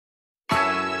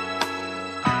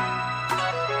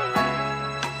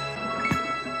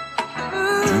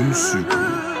Musical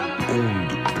on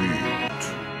the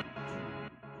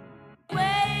beat.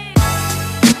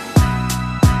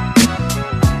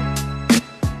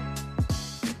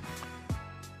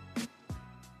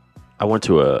 I went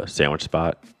to a sandwich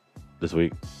spot this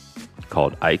week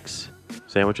called Ike's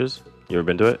Sandwiches. You ever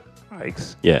been to it?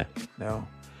 Ike's? Yeah. No.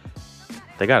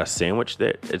 They got a sandwich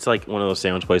there. It's like one of those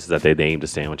sandwich places that they named the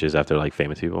sandwiches after like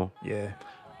famous people. Yeah.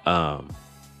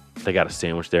 They got a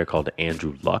sandwich there called the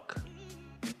Andrew Luck.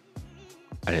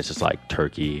 And it's just like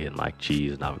turkey and like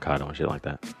cheese and avocado and shit like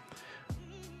that.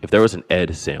 If there was an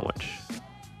Ed sandwich,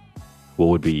 what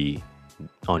would be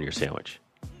on your sandwich?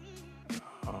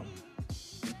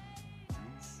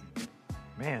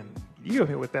 Man, you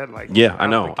hit with that like. Yeah, I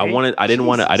know. I didn't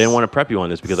want to prep you on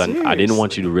this because I didn't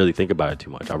want you to Seriously? really think about it too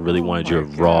much. I really wanted your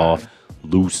my raw, God.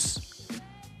 loose,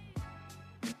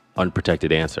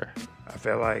 unprotected answer. I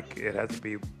feel like it has to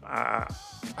be.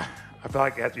 I feel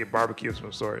like it has to be a barbecue of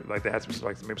some sort. Like there has to be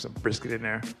like maybe some brisket in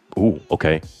there. Ooh,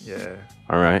 okay. Yeah,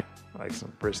 All right. like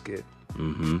some brisket.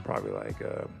 Mm-hmm. Probably like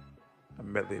a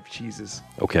medley of cheeses.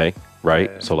 Okay. Right.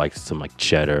 Yeah. So like some like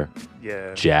cheddar,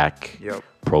 Yeah. jack, Yep.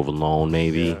 provolone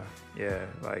maybe. Yeah. Yeah.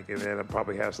 Like and then it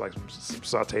probably has like some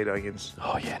sautéed onions.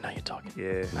 Oh yeah, now you're talking.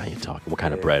 Yeah. Now you're talking. What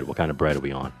kind of Yeah. bread? What kind of bread are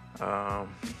we on?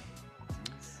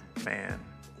 Man.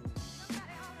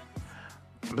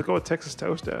 Let's go with Texas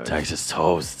toast, dog. Texas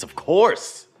toast, of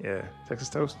course. Yeah, Texas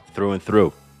toast. Through and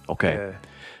through. Okay. Yeah.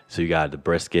 So you got the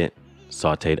brisket,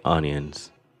 sautéed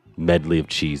onions, medley of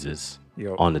cheeses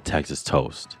Yup. on the Texas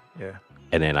toast. Yeah.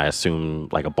 And then I assume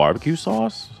like a barbecue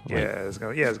sauce? Like Yeah, it's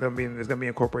gonna be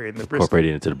incorporated in the brisket.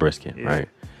 incorporated into the brisket, Yeah. right?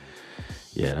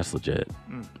 Yeah, that's legit.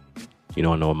 You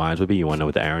don't know what mine would be? You want to know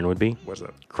what the Aaron would be? What's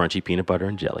up? Crunchy peanut butter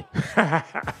and jelly.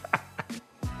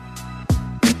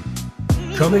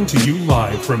 Coming to you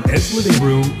live from Ed's living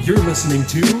room, you're listening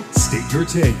to State Your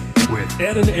Take with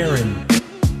Ed and Aaron.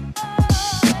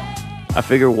 I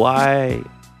figure why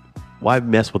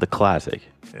mess with a classic?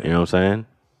 You know what I'm saying?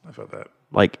 I felt that.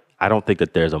 Like, I don't think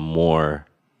that there's a more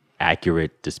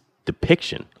accurate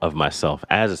depiction of myself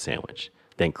as a sandwich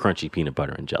than crunchy peanut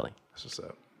butter and jelly. That's what's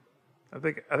up. I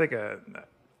think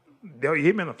you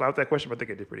hit me on the fly with that question, but I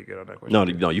think I did pretty good on that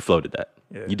question. No, you floated that.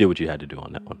 Yeah. You did what you had to do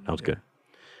on that one. That was good.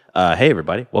 Hey,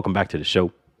 everybody. Welcome back to the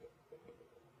show.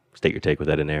 State Your Take with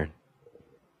Ed and Aaron.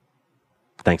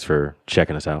 Thanks for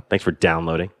checking us out. Thanks for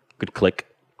downloading. Good click.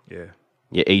 Yeah.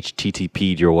 You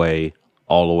HTTP'd your way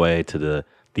all the way to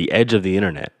the edge of the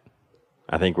internet.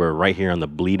 I think we're right here on the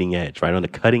bleeding edge, right on the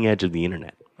cutting edge of the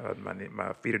internet.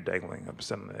 My feet are dangling. I'm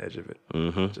sitting on the edge of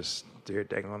it. Just here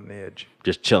dangling on the edge.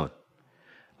 Just chilling.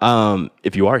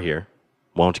 If you are here,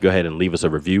 why don't you go ahead and leave us a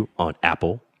review on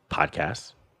Apple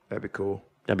Podcasts? That'd be cool.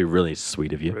 That'd be really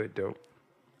sweet of you. Really dope.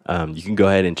 You can go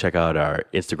ahead and check out our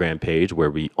Instagram page where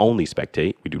we only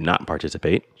spectate. We do not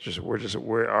participate.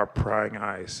 We're our prying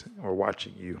eyes. And we're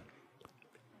watching you.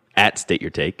 At State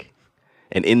Your Take.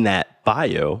 And in that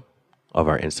bio of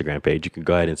our Instagram page, you can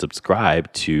go ahead and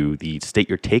subscribe to the State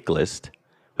Your Take list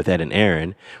with Ed and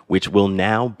Aaron, which will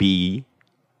now be,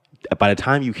 by the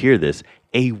time you hear this,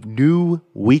 a new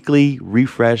weekly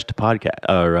refreshed podcast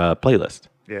or playlist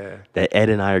Yeah. that Ed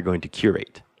and I are going to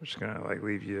curate. We're just gonna like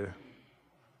leave you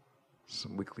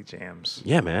some weekly jams.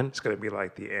 Yeah, man. It's gonna be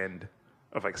like the end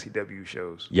of like CW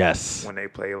shows. Yes. When they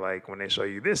play when they show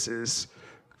you this is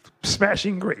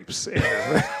Smashing Grapes.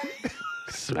 And,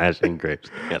 Smashing grapes.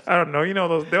 Yes. I don't know. You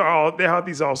know they have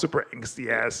these all super angsty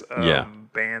ass Yeah.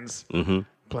 bands Mm-hmm.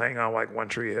 playing on like One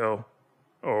Tree Hill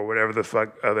or whatever the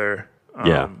fuck other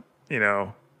Yeah. you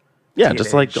know. Yeah,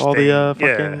 just like all thing. the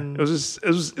Yeah. fucking... It was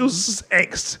just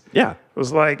angst. Yeah. It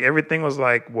was like everything was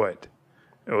like what?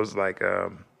 It was like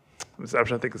I'm trying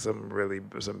to think of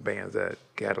some bands that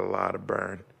got a lot of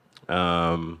burn.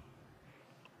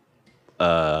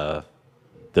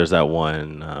 There's that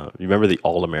one. You remember the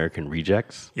All American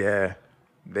Rejects? Yeah.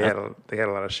 They had a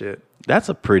lot of shit. That's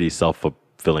a pretty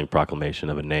self-fulfilling proclamation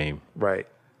of a name. Right.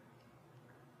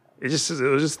 It was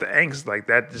just the angst like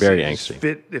that. Very It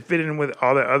angsty. fit in with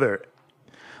all the other.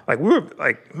 Like we were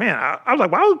like, man, I was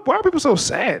like, why are people so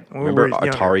sad? When Remember we were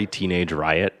younger? Atari Teenage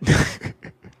Riot?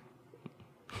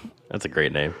 That's a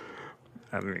great name.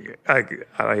 I mean, I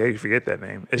forget that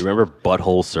name. You remember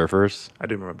Butthole Surfers? I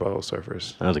do remember Butthole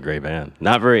Surfers. That was a great band.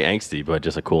 Not very angsty, but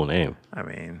just a cool name. I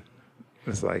mean,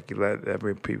 it's like you let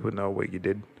every people know what you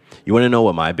did. You want to know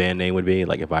what my band name would be?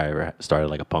 Like if I ever started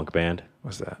like a punk band?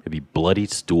 What's that? It'd be Bloody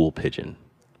Stool Pigeon.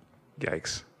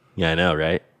 Yikes. Yeah, I know,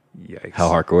 right? Yikes. How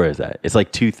hardcore is that? It's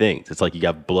like two things. It's like you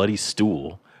got bloody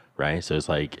stool, right? So it's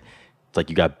like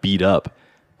you got beat up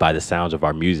by the sounds of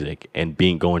our music and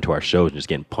going to our shows and just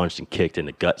getting punched and kicked in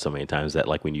the gut so many times that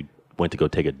like when you went to go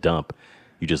take a dump,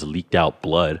 you just leaked out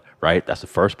blood, right? That's the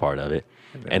first part of it.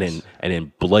 And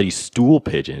then bloody stool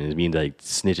pigeon. It means like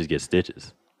snitches get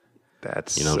stitches.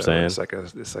 That's You know what I'm saying?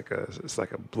 It's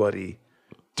like a bloody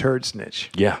turd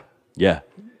snitch. Yeah.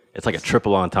 It's like a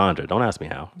triple entendre. Don't ask me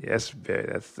how. Yeah,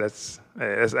 that's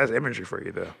imagery for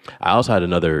you though. I also had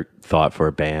another thought for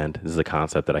a band. This is a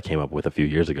concept that I came up with a few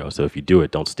years ago. So if you do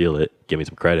it, don't steal it. Give me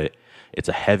some credit. It's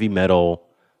a heavy metal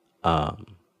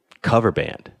cover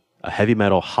band, a heavy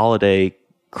metal holiday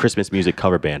Christmas music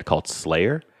cover band called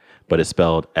Slayer, but it's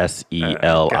spelled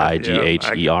Seligher.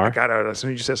 I got it as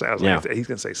soon as you said so. I was like, he's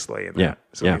gonna say slay in there.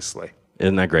 Yeah. Slay.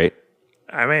 Isn't that great?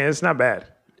 I mean, it's not bad.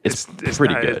 It's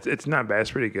pretty not, good. It's not bad. It's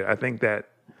pretty good. I think that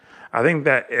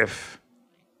if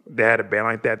they had a band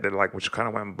like that like which kind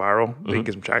of went viral, they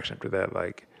get some traction after that.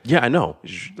 Like Yeah, I know.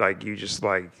 like you just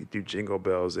like do jingle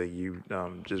bells and you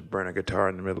just burn a guitar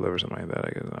in the middle of it or something like that.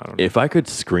 I guess I don't know. If I could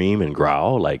scream and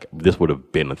growl, like this would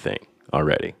have been a thing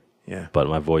already. Yeah. But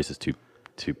my voice is too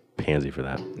pansy for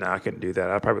that. No, I couldn't do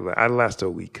that. I'd last a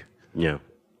week. Yeah.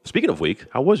 Speaking of week,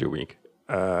 how was your week?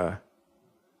 I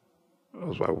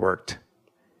worked.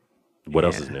 What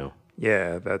else is new?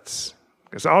 Yeah, that's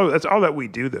all that we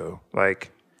do though.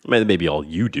 Like, I mean, maybe all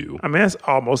you do. I mean, that's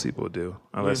all most people do,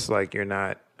 unless like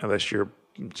unless you're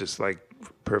just like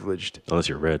privileged. Unless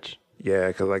you're rich. Yeah,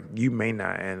 because like you may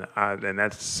not, and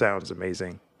that sounds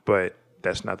amazing, but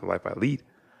that's not the life I lead.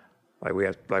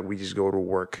 Like we just go to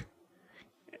work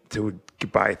to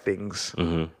buy things,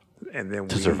 and then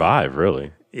To survive,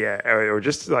 really. Yeah, or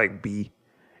just to like be,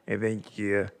 and then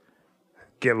you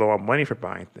get low on money for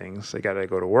buying things. So you got to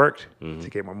go to work to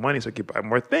get more money so you can buy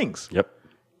more things. Yep.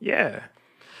 Yeah.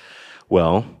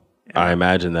 Well, I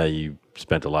imagine that you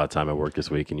spent a lot of time at work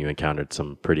this week and you encountered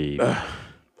some pretty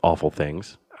awful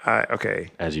things,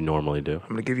 Okay. as you normally do. I'm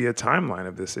going to give you a timeline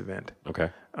of this event. Okay.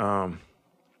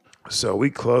 So we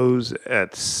close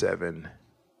at 7,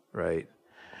 right?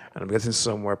 And I'm guessing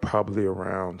somewhere probably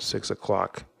around 6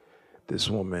 o'clock,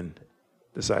 this woman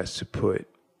decides to put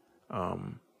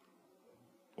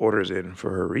orders in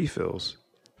for her refills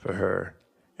for her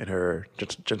and her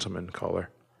gentleman caller.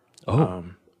 Oh.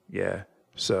 Yeah.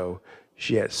 So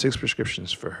she had 6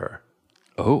 prescriptions for her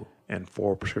Oh. and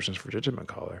 4 prescriptions for gentleman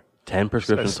caller. 10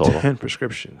 prescriptions That's total. 10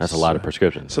 prescriptions. That's a lot of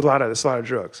prescriptions. It's a lot of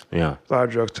drugs. Yeah. It's a lot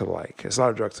of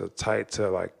drugs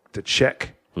to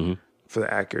check for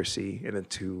the accuracy and then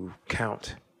to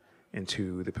count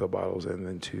into the pill bottles and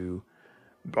then to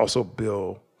also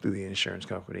bill through the insurance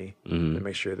company to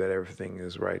make sure that everything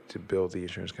is right to bill the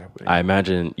insurance company. I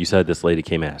imagine you said this lady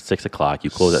came at 6 o'clock.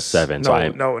 You closed at 7.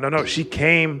 No. She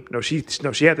came. No, she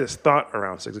had this thought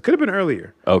around 6. It could have been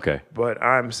earlier. Okay. But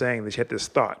I'm saying that she had this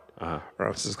thought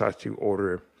around 6 o'clock to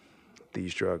order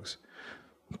these drugs.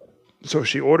 So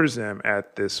she orders them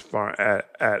at this at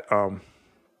a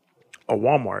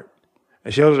Walmart,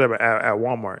 and she orders them at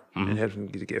Walmart and has them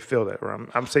to get filled at around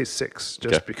I'm say 6,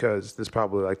 just because this is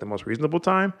probably like the most reasonable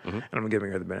time, and I'm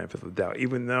giving her the benefit of the doubt,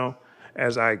 even though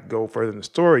as I go further in the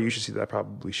story, you should see that I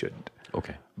probably shouldn't.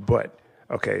 Okay. But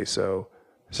okay, so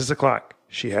 6 o'clock,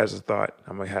 she has a thought.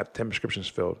 I'm gonna have 10 prescriptions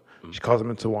filled. She calls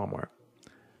them into Walmart.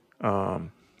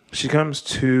 She comes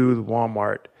to the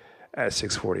Walmart at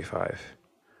 6:45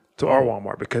 to our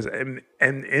Walmart because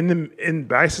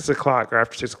by 6 o'clock or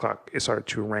after 6 o'clock, it started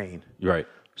to rain. You're right.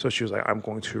 So she was like, I'm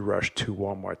going to rush to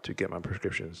Walmart to get my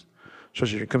prescriptions. So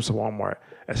she comes to Walmart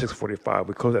at 6:45.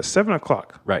 We close at 7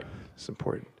 o'clock. Right. It's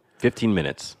important. 15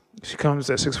 minutes. She comes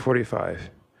at 6:45.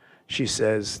 She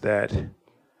says that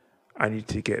I need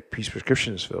to get these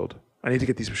prescriptions filled. I need to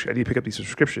pick up these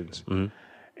prescriptions.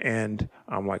 And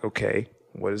I'm like, okay,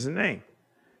 what is the name?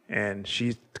 And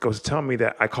she goes to tell me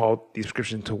that I called these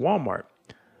prescriptions to Walmart,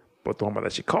 but the Walmart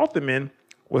that she called them in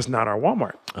was not our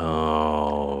Walmart.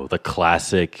 Oh, the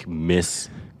classic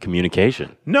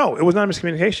miscommunication. No, it was not a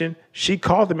miscommunication. She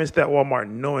called them into that Walmart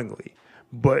knowingly,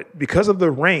 but because of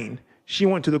the rain, she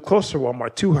went to the closer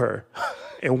Walmart to her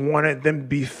and wanted them to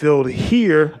be filled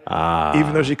here,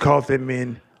 even though she called them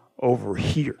in over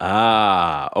here.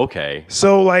 Okay.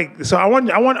 So I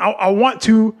want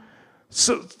to.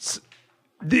 So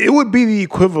it would be the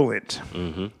equivalent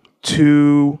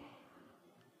to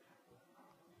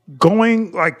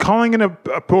calling in a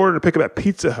order to pick up at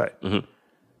Pizza Hut, and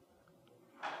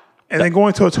then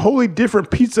going to a totally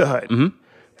different Pizza Hut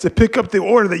to pick up the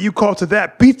order that you called to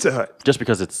that Pizza Hut. Just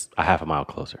because it's a half a mile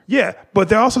closer. Yeah, but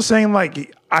they're also saying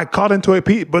like I called into a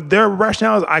pizza, but their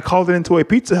rationale is I called it into a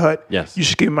Pizza Hut. Yes. You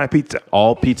should give me my pizza.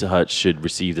 All Pizza Huts should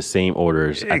receive the same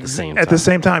orders at the same time. At the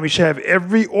same time, you should have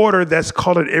every order that's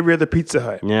called at every other Pizza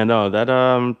Hut. Yeah, no,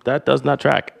 that does not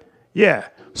track. Yeah.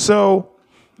 So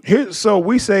So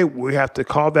we say we have to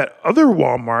call that other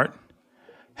Walmart,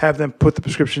 have them put the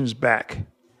prescriptions back,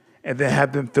 and then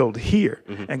have them filled here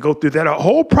and go through that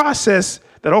whole process.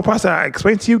 That whole process I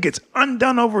explained to you gets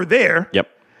undone over there. Yep.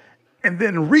 And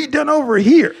then redone over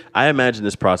here. I imagine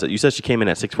this process. You said she came in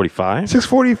at 6:45,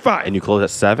 6:45. and you close at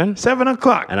 7. 7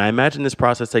 o'clock. And I imagine this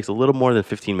process takes a little more than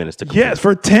 15 minutes to complete. Yes,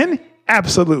 for 10,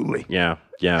 absolutely. Yeah.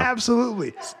 Yeah.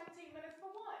 Absolutely.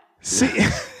 See,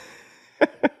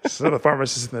 so the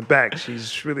pharmacist in the back,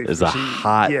 she's really There's a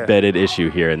hot-bedded issue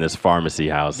here in this pharmacy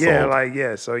household.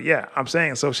 Yeah, So I'm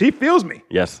saying, so she feels me.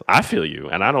 Yes, I feel you,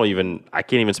 and I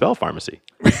can't even spell pharmacy.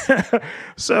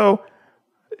 So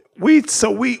we're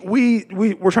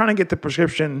trying to get the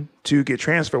prescription to get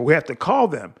transferred. We have to call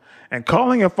them. And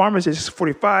calling a pharmacist at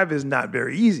 6:45 is not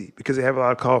very easy because they have a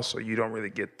lot of calls, so you don't really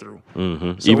get through.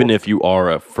 So, Even if you are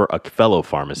a fellow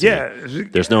pharmacy, Yeah.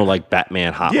 there's no like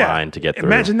Batman hotline to get through.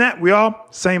 Imagine that. We all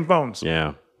same phones.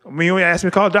 Yeah, When you ask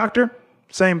me to call a doctor,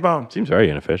 same phone. seems very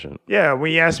inefficient. Yeah,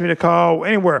 when you ask me to call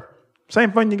anywhere,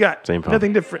 same phone you got. Same phone.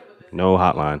 Nothing different. No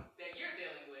hotline. that you're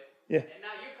dealing with. Yeah. And now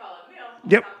you're calling them.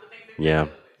 Yep. about the things that Yeah,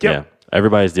 Yep. yeah.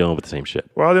 Everybody's dealing with the same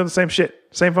shit. We're all doing the same shit.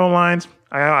 Same phone lines.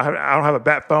 I don't have a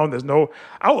bat phone. There's no.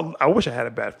 I wish I had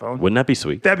a bat phone. Wouldn't that be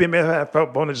sweet? That'd be amazing if I had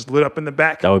a phone that just lit up in the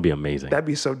back. That would be amazing. That'd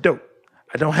be so dope.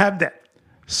 I don't have that.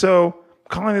 So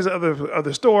calling this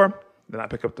other store, then I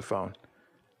pick up the phone.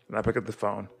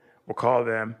 We'll call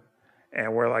them,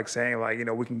 and we're like saying like,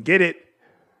 we can get it.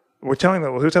 We're telling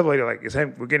the lady like,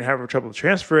 we're getting having trouble to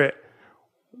transfer it.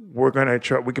 We're gonna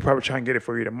try. We could probably try and get it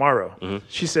for you tomorrow.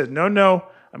 She says, no,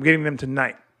 I'm getting them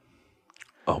tonight.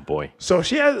 Oh boy. So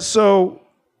she's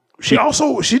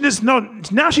also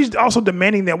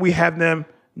demanding that we have them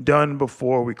done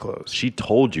before we close. She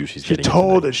told you she's She getting it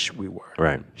told tonight. us we were.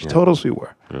 Right. She told us we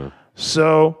were.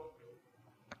 So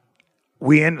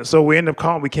we end up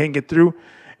calling. We can't get through,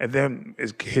 and then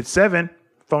it hit 7.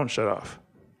 Phone shut off.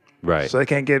 Right. So they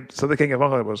can't get phone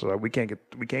calls. So we can't get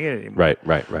it anymore.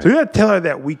 Right. So we had to tell her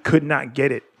that we could not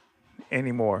get it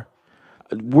anymore.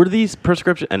 Were these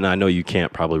prescriptions? And I know you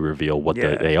can't probably reveal what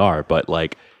Yeah. they are, but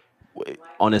like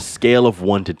on a scale of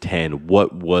 1 to 10,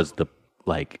 what was the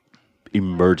like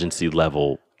emergency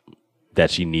level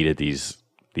that she needed these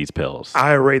pills?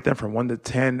 I rate them from 1 to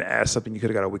 10 as something you could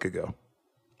have got a week ago.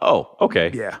 Oh, okay.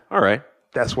 Yeah. All right.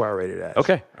 That's why I rated it as.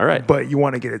 Okay. All right. But you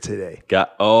want to get it today.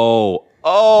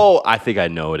 I think I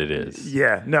know what it is.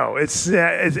 Yeah. No, it's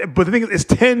but the thing is, it's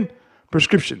 10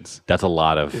 prescriptions. That's a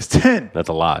lot of. It's 10. That's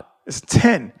a lot. It's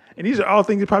 10. And these are all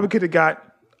things you probably could have got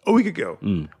a week ago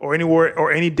or anywhere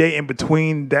or any day in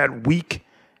between that week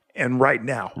and right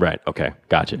now. Right. Okay.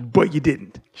 Gotcha. But you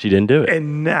didn't. She didn't do it.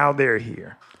 And now they're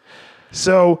here.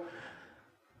 So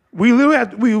we literally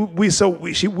have, we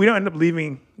don't end up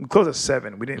leaving. We close at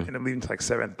 7. We didn't end up leaving until like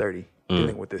 7:30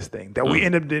 dealing with this thing that we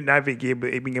ended up not being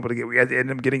able to get. We had to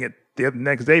end up getting it the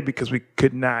next day because we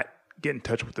could not get in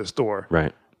touch with the store.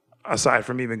 Right. Aside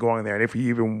from even going there, and if we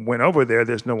even went over there,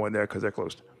 there's no one there because they're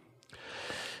closed.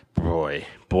 Boy,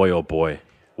 oh boy,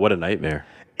 what a nightmare.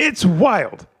 It's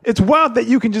wild. It's wild that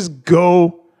you can just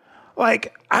go.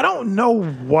 Like, I don't know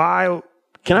why.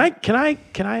 Can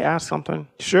I ask something?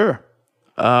 Sure.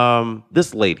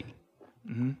 This lady,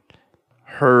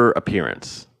 her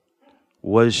appearance,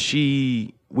 would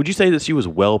you say that she was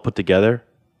well put together?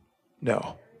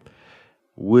 No.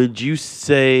 Would you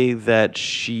say that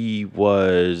she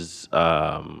was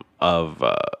of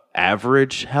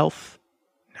average health?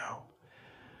 No.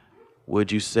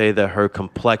 Would you say that her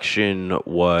complexion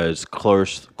was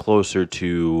closer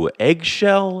to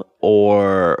eggshell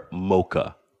or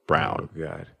mocha brown? Oh,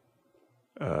 God.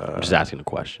 I'm just asking a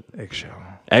question. Eggshell.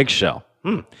 Eggshell.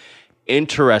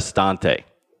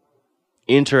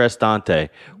 Interessante.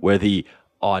 Where the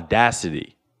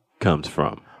audacity comes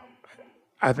from.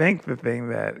 I think the thing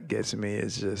that gets me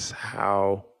is just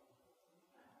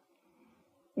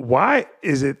why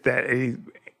is it that any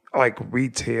like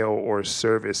retail or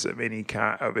service of any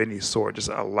kind of any sort just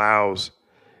allows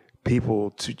people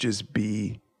to just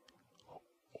be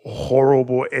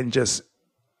horrible and just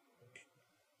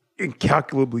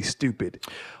incalculably stupid?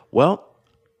 Well,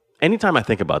 anytime I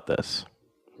think about this,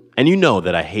 and you know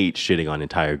that I hate shitting on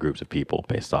entire groups of people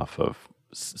based off of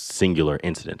singular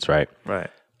incidents, right? Right.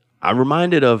 I'm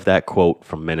reminded of that quote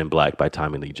from Men in Black by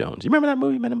Tommy Lee Jones. You remember that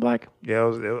movie, Men in Black?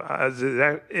 Yeah,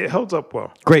 it holds up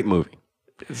well. Great movie.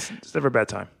 It's never a bad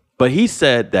time. But he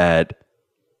said that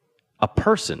a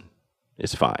person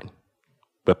is fine,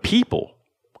 but people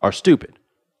are stupid.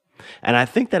 And I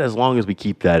think that as long as we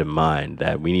keep that in mind,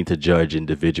 that we need to judge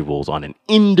individuals on an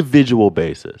individual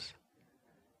basis.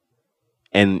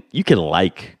 And you can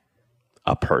like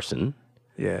a person,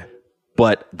 Yeah.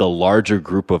 but the larger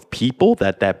group of people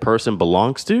that person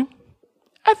belongs to,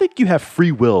 I think you have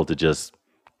free will to just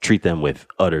treat them with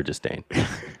utter disdain.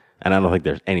 And I don't think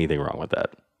there's anything wrong with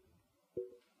that.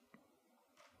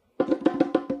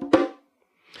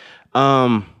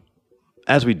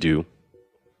 As we do,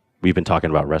 we've been talking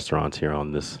about restaurants here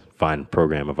on this fine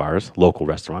program of ours, local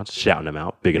restaurants, shouting them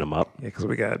out, bigging them up. Yeah, because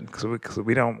we got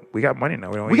money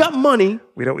now. We got money.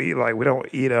 We don't eat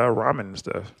ramen and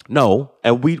stuff. No,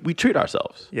 and we treat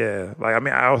ourselves. Yeah, like I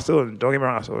mean, don't get me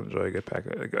wrong, I still enjoy a good pack,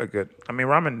 a good. I mean,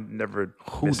 ramen never.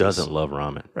 Who misses. doesn't love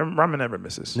ramen? Ramen never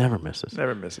misses. Never misses.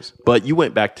 Never misses. But you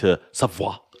went back to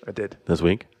Savoie I did. this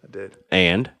week, I did.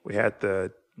 and We had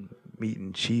the meat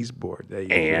and cheese board.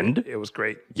 And? it was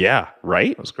great. yeah,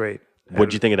 right. It was great.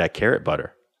 What'd you think of that carrot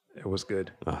butter? It was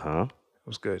good. Uh-huh. It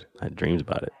was good. I had dreams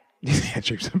about it. You had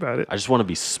dreams about it. I just want to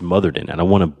be smothered in it. I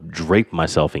want to drape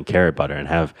myself in carrot butter and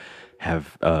have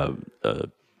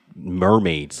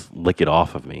mermaids lick it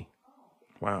off of me.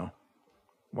 Wow.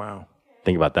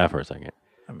 Think about that for a second.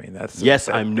 I mean, that's Yes,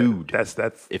 I'm nude.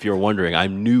 That's If you're wondering,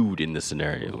 I'm nude in this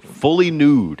scenario. Fully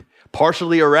nude.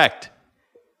 Partially erect.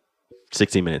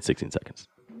 16 minutes, 16 seconds.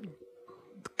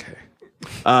 okay.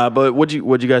 But what'd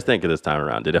you guys think of this time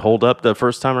around? Did it hold up the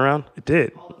first time around? It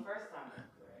did. Oh, the first time was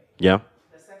great. Yeah?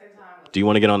 The second time was Do you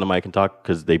want to get on the mic and talk?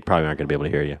 Because they probably aren't going to be able to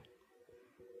hear you.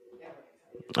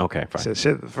 Okay, fine. So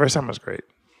shit, the first time was great.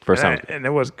 First time. and it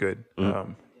was good.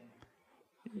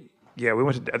 Yeah, we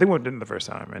went to. I think we went to dinner the first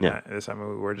time, and Yeah. this time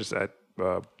we were just at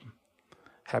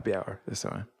happy hour. This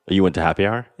time, You went to happy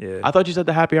hour? Yeah. I thought you said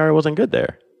the happy hour wasn't good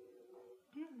there.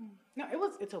 no,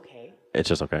 it's okay. It's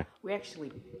just okay. We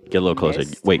actually Get a little closer.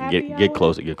 missed Wait, happy get hour.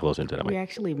 closer. Get closer into that We mic.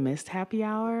 actually missed happy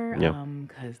hour. Yeah.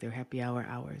 Because their happy hour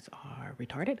hours are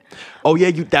retarded. Oh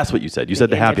yeah, that's what you said. You said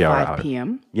the Ends happy at hour 5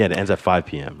 p.m. Yeah, it ends at 5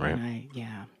 p.m. Right? Right.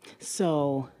 Yeah.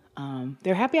 So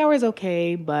their happy hour is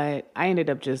okay, but I ended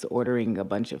up just ordering a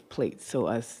bunch of plates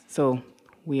so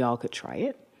we all could try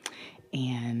it.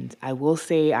 And I will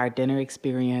say our dinner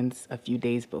experience a few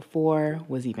days before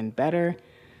was even better.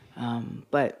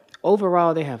 But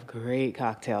overall, they have great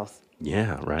cocktails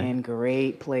Yeah, right. and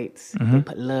great plates. They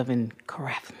put love and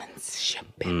craftsmanship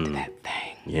into that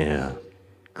thing. Yeah,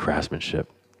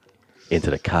 craftsmanship into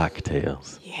the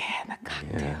cocktails. Yeah, the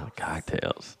cocktail. Yeah,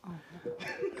 cocktails.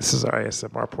 this is our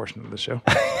ASMR portion of the show.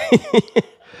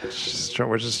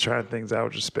 We're just trying things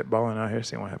out, just spitballing out here,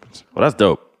 seeing what happens. Well, that's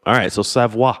dope. All right, so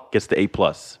Savoie gets the A+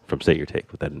 from State Your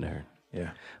Take with that in there.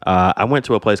 Yeah, I went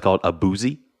to a place called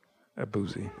Abuzi. a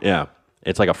boozy. Yeah,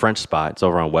 it's like a French spot. It's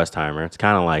over on Westheimer. It's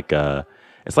kind of like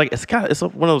it's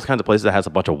one of those kinds of places that has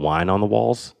a bunch of wine on the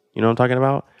walls. You know what I'm talking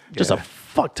about? Just a Yeah.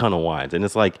 fuck ton of wines, and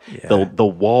it's like Yeah. the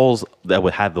walls that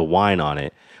would have the wine on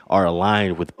it are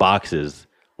aligned with boxes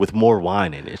with more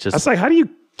wine in it. It's just That's like how do you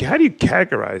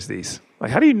categorize these? Like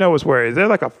how do you know what's where? Is there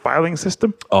like a filing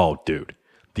system? oh, dude,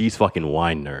 these fucking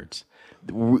wine nerds.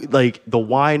 Like the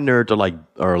wine nerds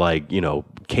are like you know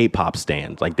K-pop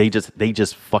stands. Like they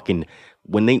just fucking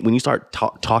when you start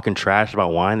talking trash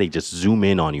about wine, they just zoom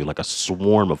in on you like a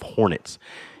swarm of hornets.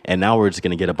 And now we're just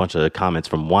gonna get a bunch of comments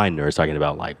from wine nerds talking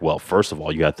about like, well, first of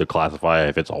all, you have to classify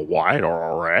if it's a white or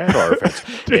a red, or if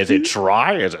it's is it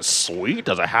dry, is it sweet,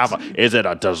 is it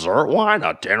a dessert wine,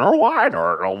 a dinner wine,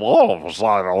 or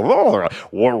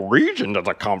what region does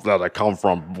it come? Does it come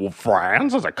from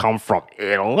France? Does it come from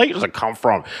Italy? Does it come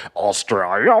from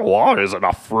Australia? What is it,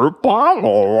 a fruit bomb?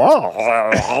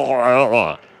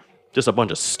 Just a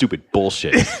bunch of stupid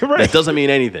bullshit that doesn't mean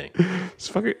anything. It's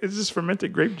just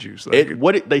fermented grape juice.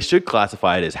 Like, They should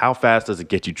classify it as how fast does it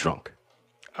get you drunk?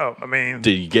 oh, I mean,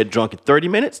 Do you get drunk in 30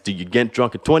 minutes? Do you get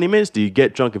drunk in 20 minutes? Do you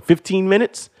get drunk in 15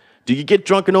 minutes? Do you get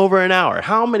drunk in over an hour?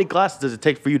 How many glasses does it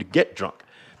take for you to get drunk?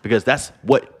 Because that's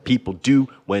what people do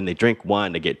when they drink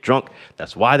wine. They get drunk.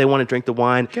 That's why they want to drink the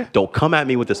wine. Yeah. Don't come at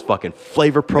me with this fucking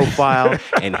flavor profile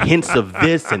and hints of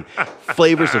this and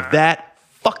flavors of that.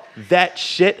 Fuck that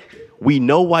shit. We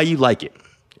know why you like it.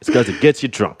 It's because it gets you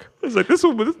drunk. it's like this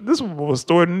one was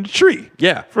stored in a tree.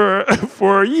 Yeah.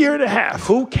 For a year and a half.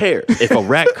 Who cares if a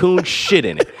raccoon shit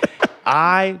in it?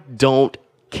 I don't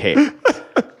care.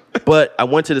 But I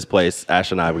went to this place.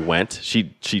 Ash and I, we went. She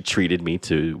treated me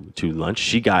to lunch.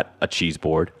 She got a cheese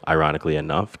board, ironically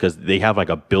enough, because they have like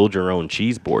a build your own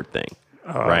cheese board thing,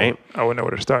 right? I wouldn't know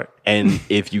where to start. And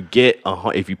if you pay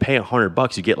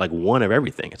 $100, you get like one of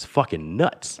everything. It's fucking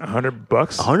nuts. $100.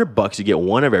 $100, you get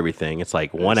one of everything. It's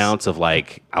like 1 ounce of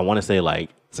like I want to say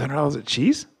like $100 of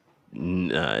cheese?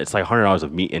 it's like $100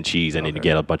 of meat and cheese, and then you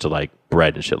get a bunch of like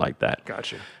bread and shit like that.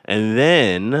 Gotcha. And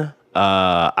then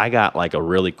I got like a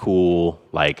really cool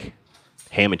like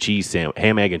ham,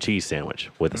 egg, and cheese sandwich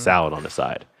with a salad on the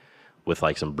side. with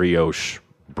like some brioche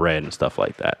bread and stuff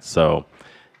like that. So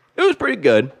it was pretty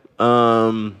good.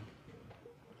 Will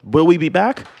we be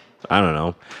back? I don't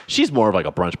know. She's more of like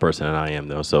a brunch person than I am,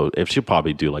 though. So if she'll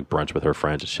probably do like brunch with her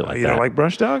friends and shit like You that. don't like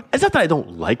brunch, dog? It's not that I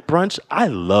don't like brunch. I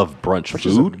love brunch Brunch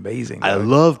is food. amazing, I dog.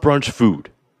 love brunch food.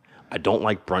 I don't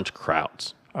like brunch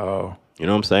crowds. Oh, You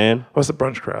know what I'm saying? what's the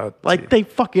brunch crowd? Like they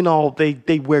fucking all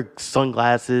they wear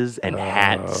sunglasses and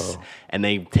hats and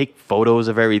they take photos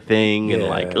of everything and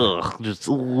like ugh.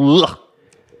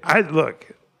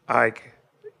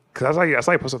 Because I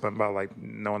saw you post something about like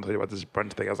no one told you about this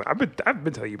brunch thing. I was like, I've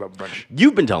been telling you about brunch.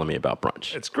 You've been telling me about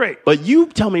brunch. It's great. But you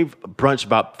tell me brunch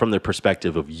about from the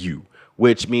perspective of you,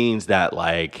 which means that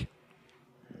like,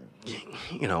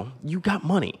 you know, you got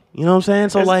money. You know what I'm saying?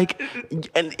 So like,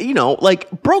 and you know, like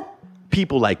broke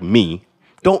people like me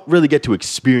don't really get to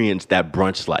experience that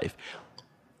brunch life.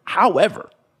 However,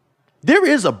 there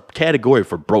is a category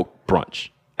for broke brunch.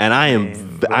 And I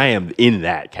am in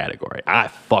that category. I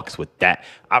fucks with that.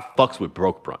 I fucks with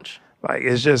broke brunch. Like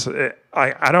it's just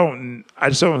I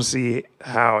just don't see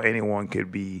how anyone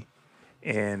could be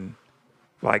in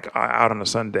like out on a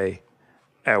Sunday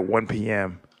at 1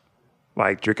 p.m.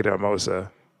 like drinking a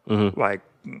mimosa, like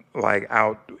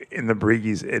out in the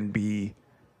breeze and be.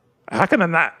 How can I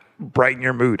not brighten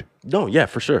your mood? No, yeah,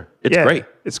 for sure. It's Yeah, great.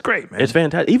 It's great, man. It's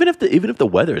fantastic. Even if the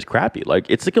weather is crappy, like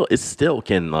it still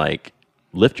can like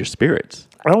lift your spirits.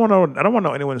 I don't want to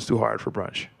know anyone who's too hard for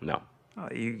brunch. No,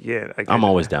 I'm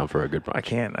always down for a good brunch.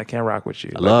 I can't rock with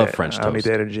you. I love French I don't need toast.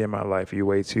 that energy in my life.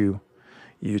 You're too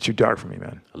dark for me,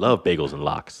 man. I love bagels and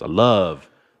lox. I love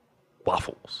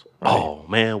waffles. Oh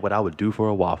man, what I would do for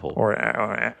a waffle. Or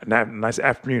a nice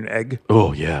afternoon egg.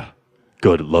 Oh yeah,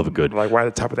 good. Love a good. Like right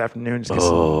at the top of the afternoon, just get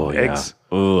Oh some yeah. eggs.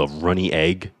 Oh, a runny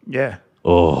egg. Yeah.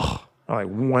 Oh, Like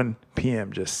 1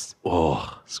 p.m. It's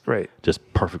great.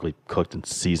 just perfectly cooked and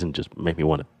seasoned. Just make me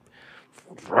want to.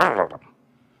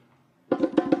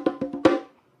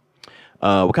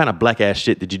 What kind of black ass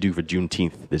shit did you do for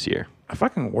Juneteenth this year? I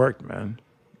fucking worked, man.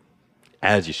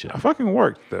 As you should. I fucking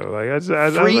worked though. Like I was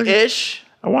like, Free-ish.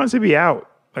 I wanted to be out.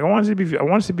 Like I wanted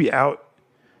to be out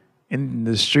in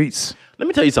the streets. Let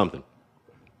me tell you something.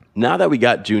 Now that we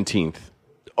got Juneteenth,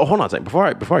 oh, hold on a second.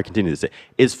 Before I continue this,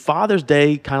 is Father's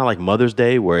Day kind of like Mother's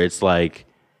Day, where it's like,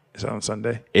 It's on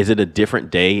Sunday. is it a different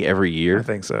day every year? I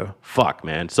think so. Fuck,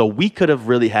 man. So we could have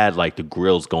really had like the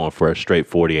grills going for a straight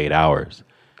 48 hours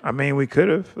I mean, we could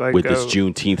have like with this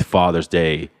Juneteenth Father's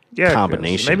Day 'cause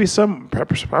combination. Maybe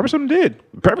probably some did.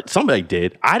 Somebody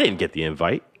did. I didn't get the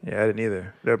invite. Yeah, I didn't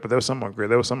either. But there was someone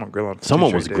grilling. For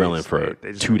Someone 2 was straight grilling days. for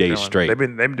They just 2 been days grilling. straight. They've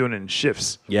been doing it in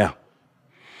shifts. Yeah.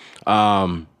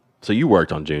 So you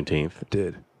worked on Juneteenth.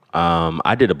 Did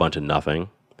I did a bunch of nothing.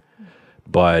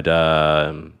 But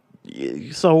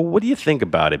so what do you think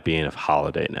about it being a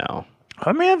holiday now?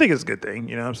 I mean, I think it's a good thing.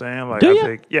 You know what I'm saying? Like, Do I ya?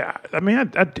 think, yeah. I mean,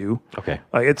 I do. Okay.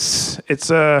 Like, it's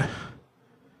one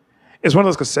of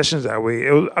those concessions that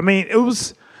it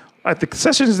was like the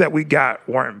concessions that we got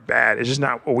weren't bad. It's just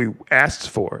not what we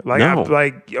asked for. Like, No.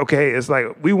 okay, it's like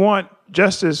we want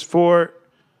justice for,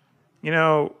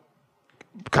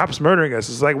 cops murdering us.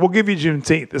 It's like we'll give you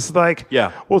Juneteenth. It's like,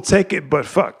 Yeah. we'll take it, but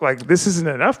fuck, like this isn't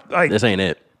enough. Like, This ain't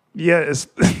it. yeah, it's.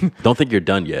 Don't think you're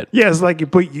done yet. Yeah, it's like you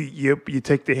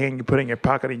take the hand, you put it in your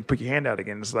pocket, and you put your hand out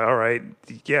again. It's like, all right,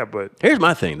 yeah, but Here's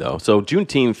my thing though. So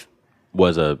Juneteenth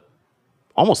was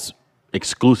almost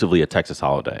exclusively a Texas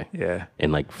holiday. yeah,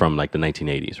 From the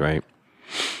 1980s, right?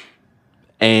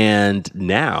 And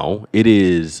now it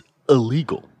is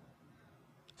illegal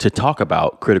to talk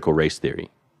about critical race theory,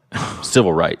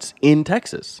 civil rights in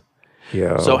Texas.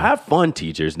 yeah. So have fun,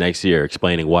 teachers, next year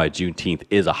explaining why Juneteenth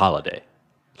is a holiday.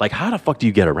 Like, how the fuck do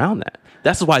you get around that?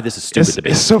 That's why this is stupid to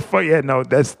me. It's so funny. Yeah,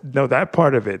 that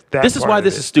part of it. This is why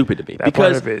this is stupid to me. That part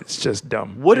Because of it's just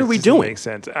dumb. what are It we just doesn't doing? Make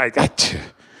sense.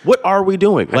 what are we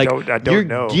doing? Like, I don't you're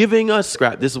know. giving us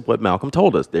scraps. This is what Malcolm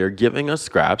told us. They're giving us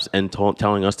scraps and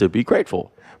telling us to be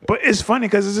grateful. But it's funny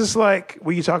because it's just like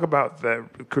when you talk about the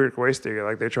critical race theory,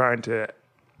 like they're trying to.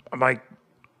 I'm like,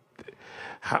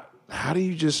 how do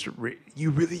you just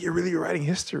you're really writing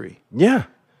history? Yeah.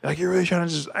 Like you're really trying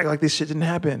to just act like this shit didn't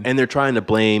happen. And they're trying to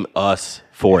blame us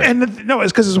for it. And no,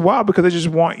 it's because it's wild because they just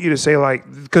want you to say like,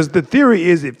 because the theory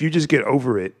is if you just get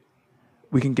over it,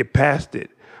 we can get past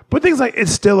it. But things like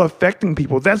it's still affecting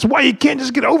people. That's why you can't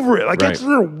just get over it. Like Right. that's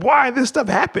why this stuff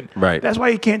happened. Right. That's why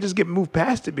you can't just get moved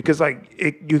past it because like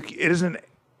it isn't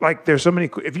like there's so many.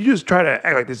 If you just try to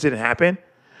act like this didn't happen,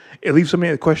 it leaves so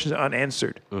many questions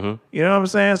unanswered. Mm-hmm. You know what I'm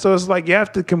saying? So it's like you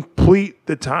have to complete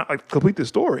the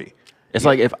story. It's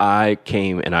like if I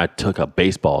came and I took a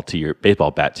baseball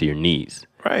bat to your knees,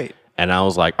 Right. And I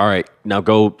was like, all right, now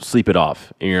go sleep it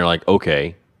off. And you're like,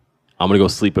 okay, I'm going to go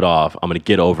sleep it off. I'm going to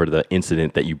get over the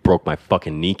incident that you broke my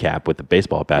fucking kneecap with the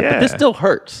baseball bat. But this Yeah. still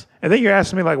hurts. And then you're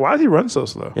asking me, like, why does he run so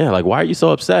slow? Yeah, like, why are you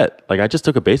so upset? Like, I just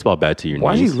took a baseball bat to your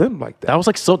Why knees. does he limp like that? That was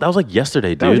like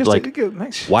yesterday, That was dude. just Like, a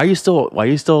nice- why are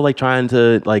you still like trying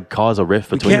to like cause a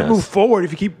rift You between can't us? move forward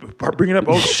if you keep bringing up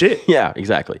old shit. Yeah,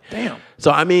 exactly. Damn.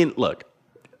 So I mean, look,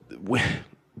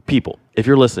 people, if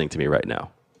you're listening to me right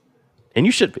now, and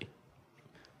you should be,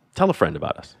 tell a friend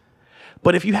about us.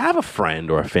 But if you have a friend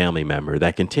or a family member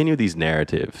that continue these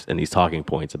narratives and these talking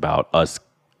points about us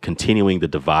continuing the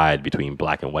divide between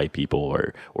black and white people,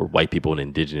 or white people and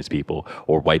indigenous people,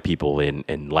 or white people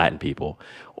and Latin people,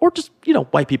 or just,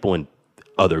 white people and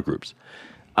other groups,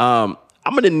 we're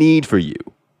going to need for you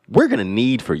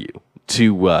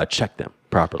to check them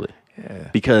properly. Yeah.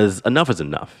 Because enough is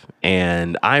enough.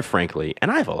 And I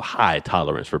have a high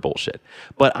tolerance for bullshit,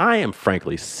 but I am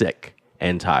frankly sick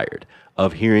and tired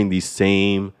of hearing these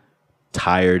same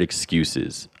tired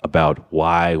excuses about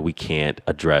why we can't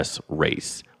address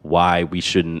race, why we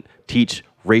shouldn't teach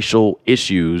racial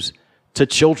issues to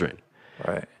children.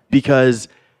 Right. Because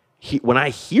when I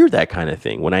hear that kind of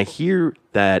thing, when I hear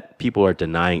that people are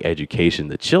denying education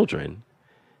to children,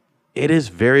 it is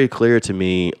very clear to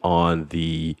me on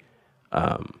the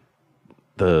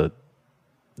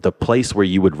place where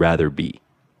you would rather be.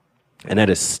 And that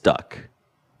is stuck.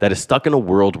 That is stuck in a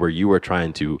world where you are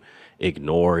trying to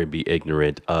ignore and be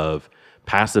ignorant of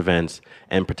past events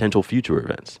and potential future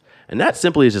events. And that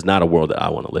simply is just not a world that I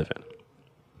want to live in.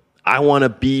 I want to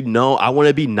be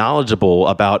knowledgeable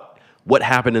about what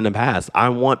happened in the past. I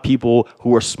want people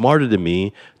who are smarter than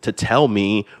me to tell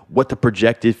me what the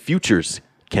projected futures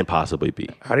can possibly be.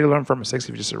 How do you learn from mistakes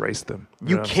if you just erase them?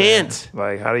 You know what I'm can't. saying?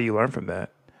 Like, how do you learn from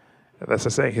that? That's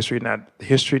the saying. History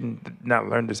not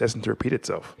learned is destined to repeat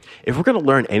itself. If we're going to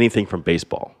learn anything from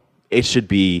baseball, it should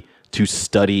be to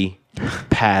study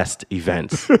past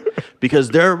events, because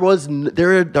there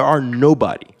are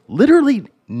literally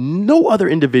no other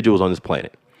individuals on this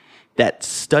planet that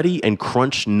study and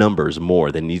crunch numbers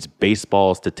more than these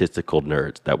baseball statistical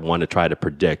nerds that want to try to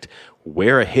predict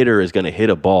where a hitter is going to hit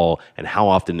a ball and how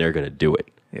often they're going to do it.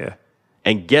 Yeah.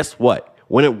 And guess what?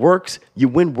 When it works, you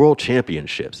win world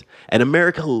championships. And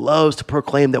America loves to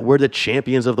proclaim that we're the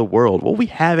champions of the world. Well, we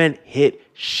haven't hit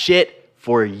shit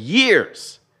for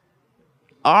years.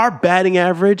 Our batting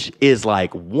average is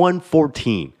like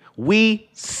 114. We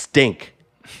stink.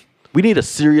 We need a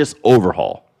serious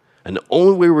overhaul. And the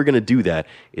only way we're going to do that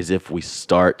is if we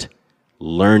start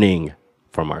learning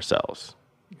from ourselves.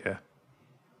 Yeah.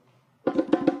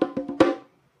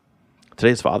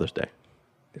 Today's Father's Day.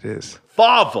 It is.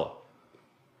 Father!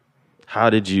 How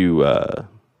did you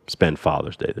spend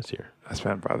Father's Day this year? I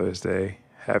spent Father's Day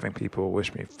having people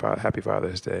wish me Happy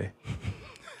Father's Day.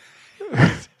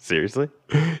 Seriously?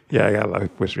 Yeah, I got a lot of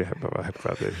people wish me Happy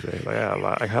Father's Day.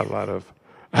 Like, I got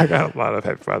a lot of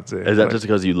Happy Father's Day. Is that Like, just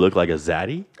because you look like a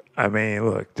zaddy? I mean,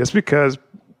 look, just because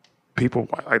people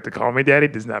like to call me daddy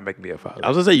does not make me a father. I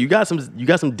was gonna say you got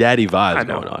some daddy vibes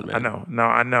going on, man. I know. No,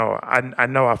 I know. I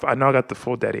know I got the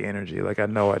full daddy energy. Like, I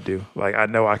know I do. Like, I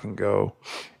know I can go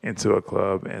into a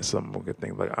club and someone could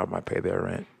think like I might pay their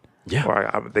rent. Yeah.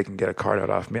 Or they can get a card out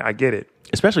off me. I get it.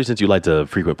 Especially since you like to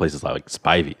frequent places like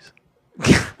Spivey's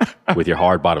with your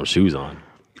hard bottom shoes on.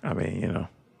 I mean, you know.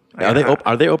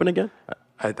 Are they open again?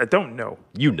 I don't know.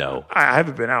 You know. I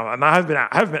haven't been out. And I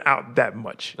haven't been out that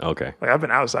much. Okay. Like, I've been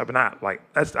outside, but not like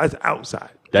that's outside.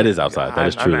 That is outside. That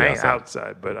is truly I ain't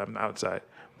outside. but I'm outside.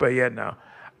 But yeah, no,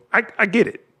 I get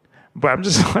it. But I'm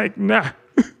just like, nah.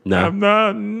 No?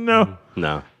 No.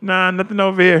 No. Nah, nothing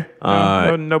over here.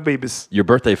 No babies. Your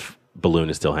birthday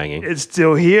balloon is still hanging. It's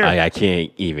still here. I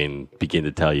can't even begin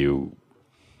to tell you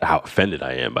how offended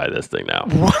I am by this thing now.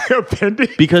 Why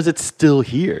offended? Because it's still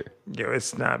here. Yo,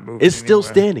 it's not moving. It's still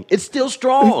anywhere. standing. It's still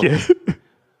strong.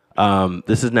 Yeah.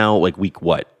 This is now like week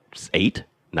what? 8?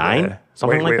 9? Yeah.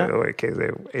 Something like that? Wait, okay,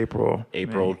 April.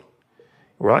 April. May.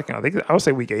 We're like, I would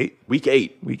say week 8. Week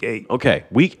 8. Week 8. Okay.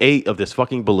 Week 8 of this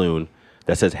fucking balloon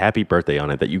that says happy birthday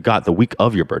on it that you got the week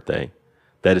of your birthday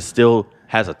that is still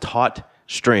has a taut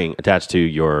string attached to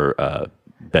your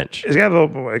bench. It got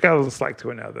a little slack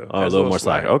to it now, though. Oh, a little more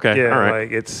slack. Okay. Yeah, all right.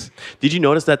 like it's. Did you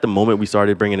notice that the moment we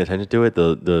started bringing attention to it,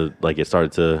 the like it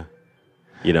started to,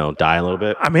 die a little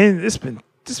bit? I mean, it's been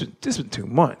 2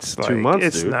 months. Like, 2 months,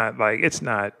 It's dude. not like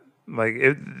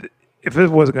if it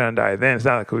wasn't gonna die then, it's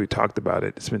not like we talked about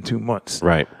it. It's been 2 months,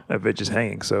 Right. of it just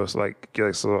hanging. So it's like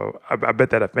so I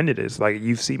bet that offended it. It's like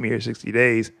you've seen me here 60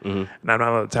 days, and I'm not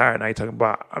a little tired. Now you're talking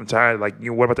about I'm tired. Like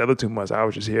what about the other 2 months? I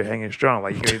was just here hanging strong.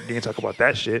 Like you didn't talk about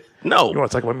that shit. No. You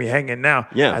want to talk about me hanging now?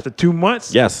 Yeah. After 2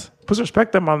 months, Yes. Put some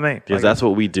respect on my name. Because Like, that's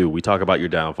what we do. We talk about your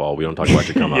downfall. We don't talk about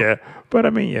your come up. yeah. But I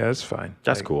mean, yeah, it's fine.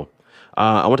 That's Like, cool.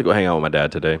 I went to go hang out with my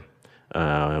dad today.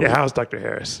 Yeah, how's Dr.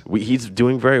 Harris? He's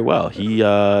doing very well. He,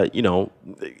 I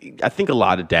think a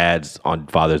lot of dads on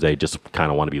Father's Day just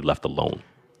kind of want to be left alone.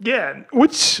 Yeah,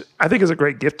 which I think is a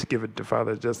great gift to give it to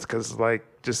father, just because, like,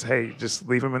 just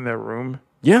leave them in their room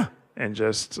Yeah. and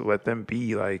just let them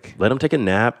be. Like, Let him take a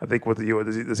nap. I think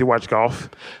does he watch golf?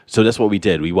 So that's what we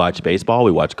did. We watched baseball,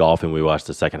 we watched golf, and we watched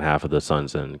the second half of the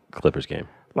Suns and Clippers game.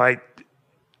 Like,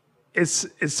 it's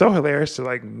so hilarious to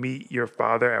like meet your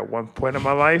father at one point in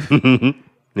my life,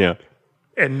 Yeah.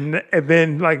 and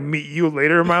then like meet you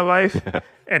later in my life,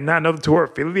 and not know the two are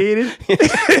affiliated,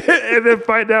 and then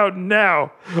find out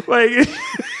now, like,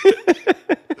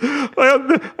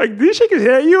 like did he shake his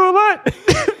head at you a lot?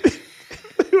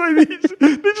 Like,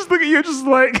 they just look at you, just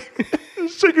like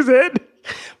shake his head.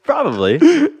 Probably.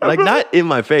 Like, not in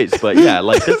my face, but yeah,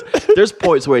 like there's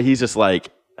points where he's just like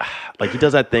he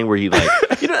does that thing where he like,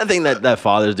 you know that thing that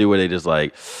fathers do where they just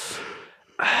like,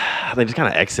 they just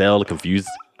kind of exhale, confused.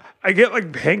 I get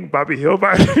like Hank Bobby Hill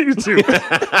vibes from you too.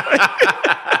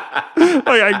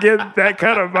 Like I get that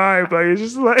kind of vibe. Like it's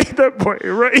just like that point,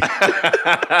 right?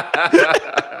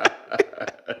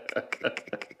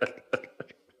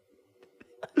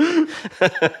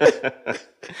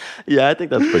 Yeah, I think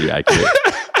that's pretty accurate.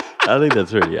 I think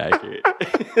that's pretty accurate.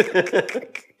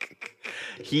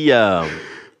 He,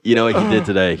 you know what he did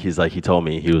today? He told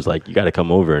me, he was like, you got to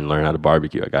come over and learn how to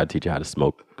barbecue. I got to teach you how to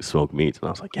smoke meats. And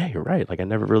I was like, yeah, you're right. Like, I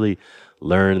never really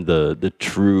learned the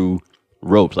true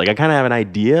ropes. Like, I kind of have an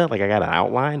idea. Like, I got an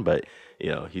outline, but you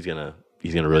know, he's gonna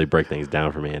really break things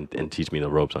down for me and teach me the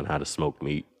ropes on how to smoke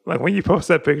meat. Like when you post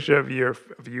that picture of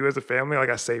you as a family, like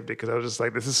I saved it because I was just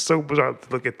like, this is so bizarre to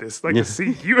look at this. Like to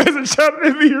see you as a child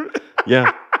and me.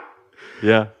 Yeah.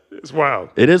 Yeah. It's wild.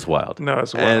 It is wild. No,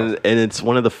 it's wild. And it's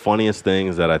one of the funniest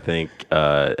things that I think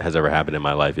has ever happened in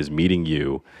my life is meeting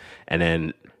you and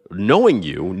then knowing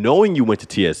you went to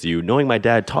TSU, knowing my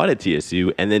dad taught at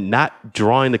TSU, and then not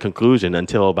drawing the conclusion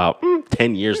until about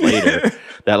 10 years later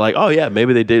that like, oh yeah,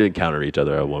 maybe they did encounter each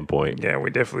other at one point. Yeah, we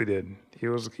definitely did.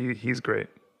 He's great.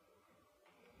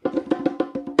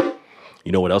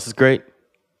 You know what else is great?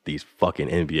 These fucking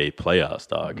NBA playoffs,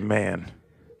 dog. Man.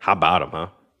 How about them, huh?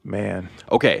 Man.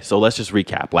 Okay, so let's just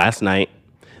recap. Last night,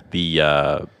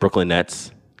 the Brooklyn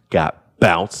Nets got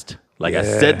bounced, like I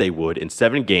said they would, in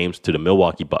 7 games to the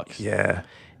Milwaukee Bucks. Yeah.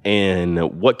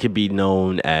 And what could be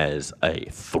known as a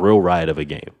thrill ride of a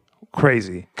game.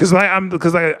 Crazy. Because I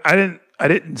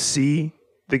didn't see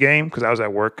the game because I was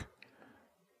at work.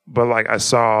 But like I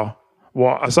saw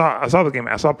the game.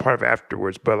 I saw part of it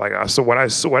afterwards. But like what I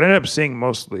ended up seeing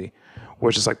mostly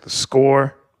was just like the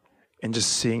score and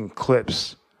just seeing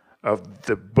clips of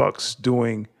the Bucks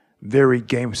doing very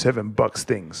Game 7 Bucks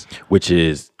things. Which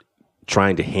is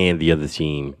trying to hand the other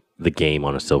team the game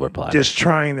on a silver platter. Just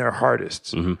trying their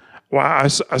hardest. Well, I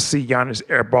see Giannis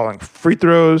airballing free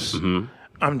throws.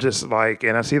 I'm just like,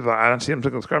 and I see him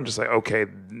taking the score. I'm just like, okay,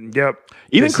 yep.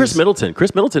 Even Chris Middleton.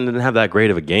 Chris Middleton didn't have that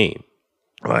great of a game.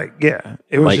 Like, yeah,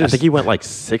 it was. Like, just, I think he went like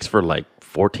 6 for like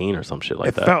 14 or some shit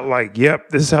like that. It felt like, yep,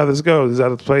 this is how this goes. This is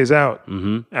how this plays out.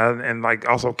 And like,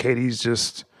 also, KD's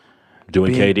just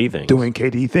doing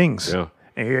KD things. Yeah.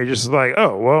 And you're just like,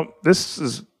 oh, well,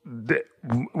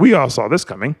 we all saw this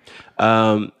coming.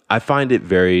 I find it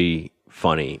very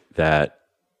funny that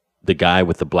the guy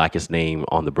with the blackest name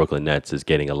on the Brooklyn Nets is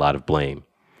getting a lot of blame.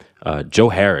 Joe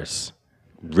Harris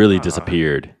really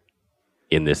disappeared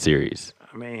in this series.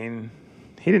 I mean,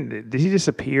 did he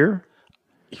disappear?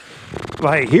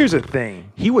 Like, here's the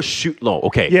thing. He was shooting low.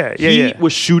 Okay. He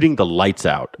was shooting the lights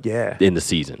out Yeah. in the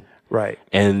season. Right.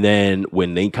 And then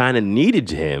when they kind of needed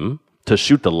him to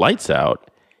shoot the lights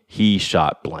out, he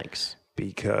shot blanks.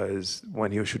 Because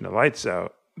when he was shooting the lights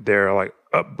out, they're like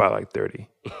up by like 30.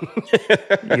 You know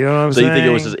what I'm So saying? you think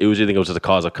it was just a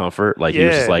cause of comfort? Like he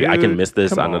was just like, I can miss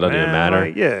this. I know it doesn't even matter.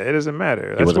 Like, yeah, it doesn't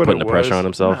matter. He wasn't putting the pressure on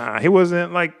himself. Nah, he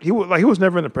wasn't he was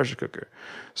never in the pressure cooker.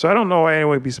 So I don't know why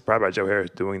anyone would be surprised by Joe Harris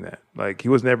doing that. Like he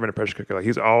was never in the pressure cooker. Like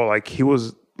he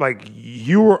was like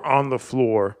you were on the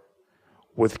floor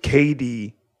with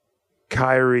KD,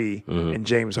 Kyrie, and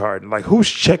James Harden. Like who's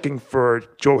checking for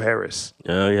Joe Harris?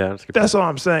 Oh yeah, That's all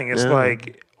I'm saying. It's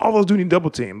like all those dudes need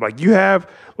double team. Like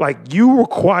you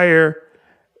require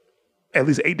at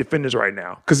least 8 defenders right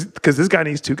now because this guy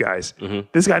needs 2 guys.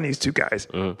 This guy needs 2 guys.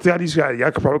 This guy needs 2 guys.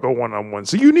 Y'all could probably go 1-on-1.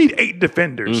 So you need 8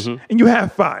 defenders, and you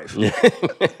have 5.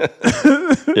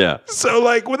 Yeah. So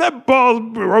like when that ball's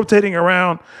rotating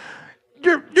around,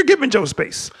 you're giving Joe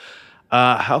space.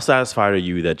 How satisfied are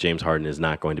you that James Harden is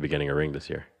not going to be getting a ring this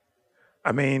year?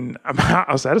 I mean,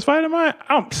 how satisfied am I?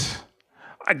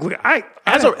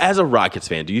 As a Rockets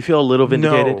fan, do you feel a little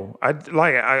vindicated? No,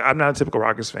 I'm not a typical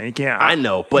Rockets fan. You can't. I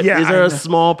know, but Yeah, is there I a know.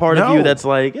 small part of No. you that's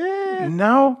like, eh?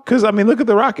 No, because I mean, look at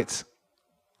the Rockets.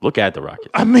 Look at the Rockets.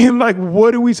 I mean, like,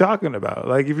 what are we talking about?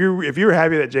 Like, if you're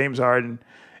happy that James Harden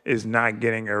is not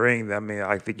getting a ring, I mean,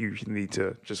 I think you need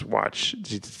to just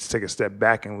take a step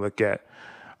back and look at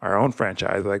our own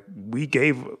franchise. Like,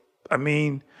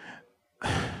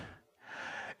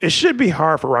 it should be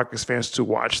hard for Rockets fans to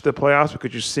watch the playoffs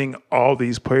because you're seeing all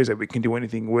these players that we can do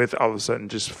anything with all of a sudden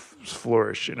just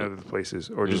flourish in other places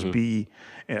or just be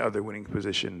in other winning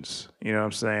positions. You know what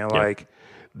I'm saying? Yeah. Like,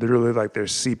 literally, like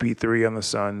there's CP3 on the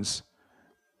Suns.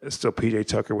 It's still PJ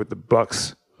Tucker with the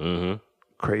Bucks.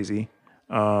 Crazy.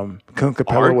 Clint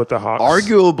Capella with the Hawks.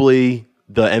 Arguably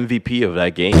the MVP of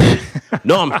that game.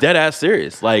 No, I'm dead ass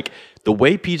serious. Like the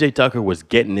way PJ Tucker was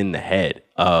getting in the head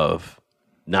of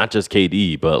not just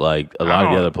KD, but like a lot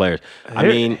of the other players. I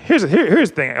mean, here's the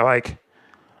thing. Like,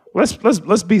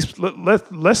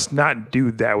 let's not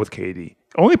do that with KD.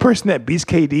 Only person that beats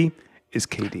KD is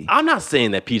KD. I'm not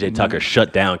saying that PJ Tucker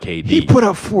shut down KD. He put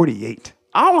up 48.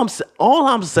 All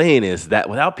I'm saying is that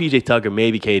without PJ Tucker,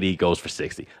 maybe KD goes for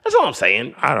 60. That's all I'm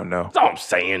saying. I don't know. That's all I'm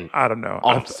saying. I don't know.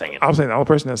 All I'm saying. I'm saying the only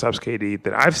person that stops KD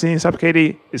that I've seen stop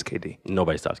KD is KD.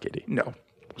 Nobody stops KD. No.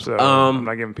 So I'm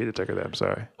not giving PJ Tucker that. I'm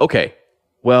sorry. Okay.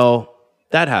 Well,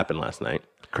 that happened last night.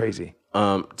 Crazy.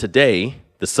 Today,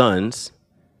 the Suns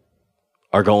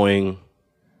are going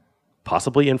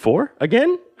possibly in 4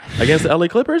 again against the LA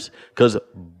Clippers because,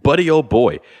 buddy, oh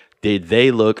boy, did they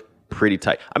look pretty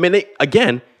tight. I mean, they,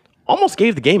 again, almost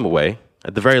gave the game away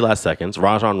at the very last seconds.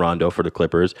 Rajon Rondo for the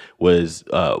Clippers was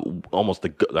almost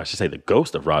the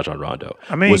ghost of Rajon Rondo.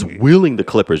 I mean, was wheeling the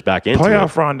Clippers back into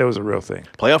Playoff it. Rondo is a real thing.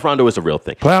 Playoff Rondo is a real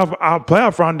thing.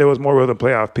 Playoff Rondo is more real than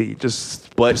playoff P.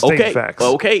 Just state facts.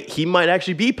 Okay, he might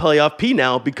actually be playoff P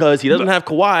now because he doesn't have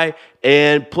Kawhi,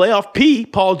 and playoff P,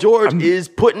 Paul George, is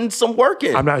putting some work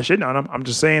in. I'm not shitting on him. I'm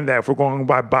just saying that if we're going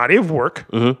by body of work,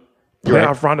 playoff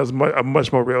right. Rondo is a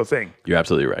much more real thing. You're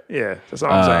absolutely right. Yeah, that's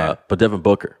all I'm saying. But Devin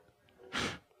Booker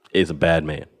is a bad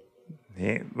man. He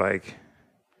ain't like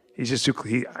he's just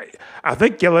too. I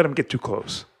think you let him get too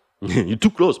close. You're too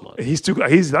close, man. He's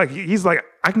like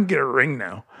I can get a ring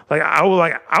now. I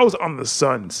was on the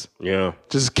Suns, Yeah.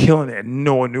 just killing it.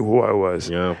 No one knew who I was.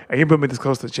 Yeah. And he put me this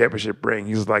close to the championship ring.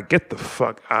 He's like, get the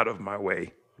fuck out of my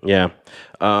way. Yeah.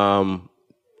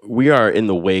 We are in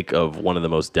the wake of one of the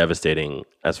most devastating,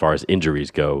 as far as injuries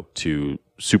go, to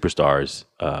superstars.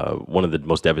 One of the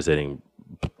most devastating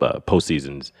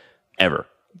postseasons ever.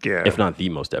 Yeah. If not the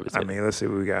most I devastating. mean, let's see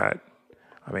what we got.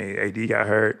 I mean, AD got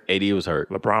hurt. AD was hurt.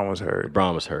 LeBron was hurt.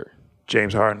 LeBron was hurt.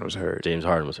 James Harden was hurt. James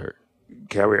Harden was hurt.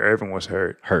 Kyrie Irving was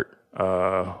hurt. Hurt.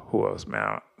 Who else,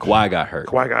 man? Kawhi got hurt.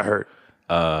 Kawhi got hurt.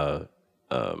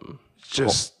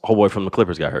 Just Whole boy from the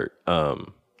Clippers got hurt.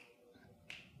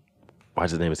 Why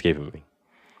is his name escaping me?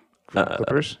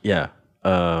 Clippers. Yeah.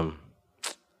 I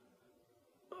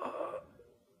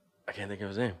can't think of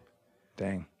his name.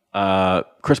 Dang.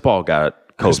 Chris Paul got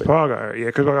COVID. Chris Paul got hurt.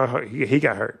 Yeah, Chris Paul got hurt. He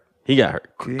got hurt. He got hurt.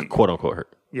 He- Quote unquote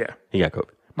hurt. Yeah. He got COVID.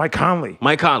 Mike Conley.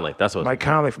 Mike Conley. That's what. Mike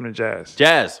Conley from the Jazz.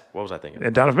 Jazz. What was I thinking?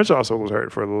 And Donovan Mitchell also was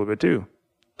hurt for a little bit too.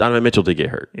 Donovan Mitchell did get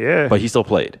hurt. Yeah. But he still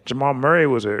played. Jamal Murray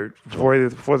was hurt before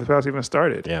the playoffs even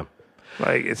started. Yeah.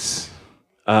 Like it's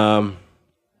So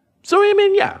I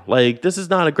mean, yeah, like this is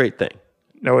not a great thing.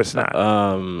 no, it's not.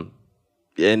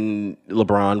 And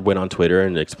LeBron went on Twitter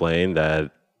and explained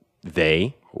that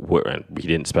they were, and he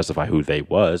didn't specify who they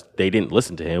was. They didn't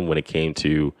listen to him when it came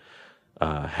to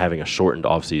having a shortened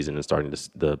offseason and starting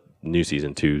the new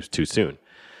season too soon.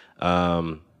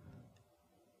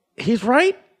 He's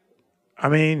right. I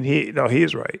mean, he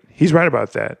is right. He's right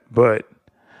about that. But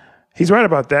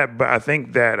I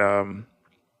think that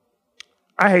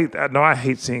I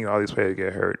hate seeing all these players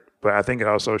get hurt. But I think it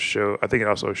also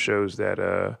shows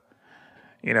that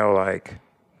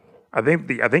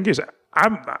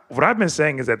what I've been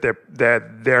saying is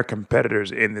that they're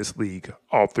competitors in this league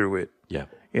all through it. Yeah.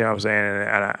 You know what I'm saying?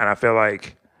 And I feel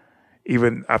like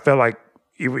even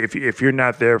if you're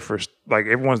not there for, like,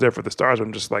 everyone's there for the stars,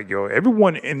 I'm just like, yo,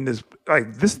 everyone in this,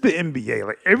 like, this is the NBA.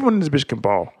 Like, everyone in this bitch can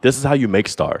ball. This is how you make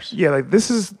stars. Yeah, like, this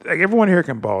is, like, everyone here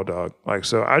can ball, dog. Like,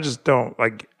 so I just don't,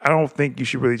 like, I don't think you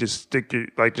should really just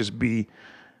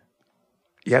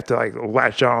you have to like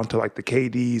latch on to like the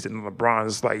KDs and the LeBrons.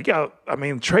 It's like,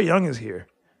 Trae Young is here.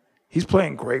 He's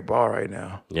playing great ball right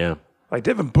now. Yeah. Like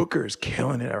Devin Booker is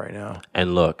killing it right now.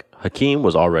 And look, Hakeem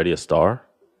was already a star,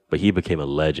 but he became a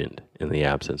legend in the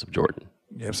absence of Jordan.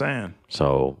 You know what I'm saying?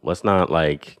 So let's not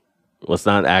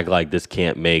act like this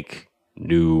can't make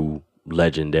new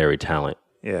legendary talent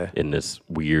Yeah. in this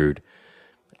weird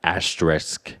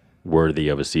asterisk worthy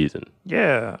of a season.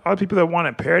 Yeah. All the people that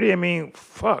wanted parity, I mean,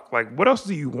 fuck. Like, what else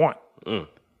do you want?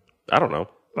 I don't know.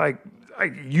 Like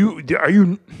you.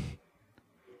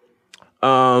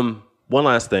 One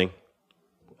last thing.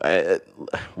 We're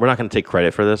not going to take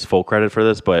full credit for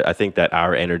this, but I think that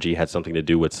our energy had something to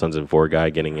do with Sons and Four guy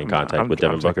getting in contact with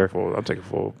Devin Booker. I'm taking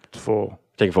full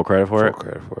Taking full credit for it.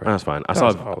 credit for it. That's fine.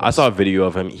 I saw a video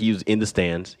of him. He was in the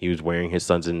stands. He was wearing his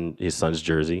son's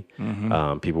jersey.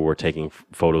 People were taking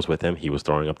photos with him. He was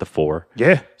throwing up the 4.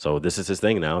 Yeah. So this is his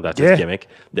thing now. That's his gimmick.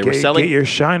 They were selling. Get your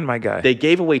shine, my guy. They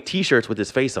gave away T-shirts with his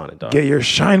face on it, dog. Get your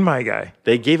shine, my guy.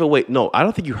 They gave away. No, I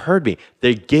don't think you heard me.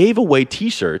 They gave away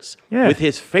T-shirts with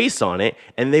his face on it,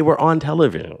 and they were on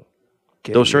television.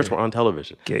 Those shirts were on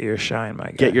television. Get your shine, my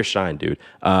guy. Get your shine, dude.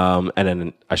 And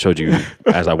then I showed you,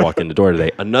 as I walked in the door today,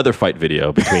 another fight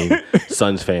video between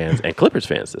Suns fans and Clippers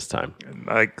fans this time.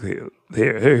 Like,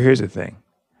 here's the thing.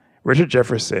 Richard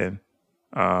Jefferson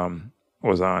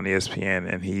was on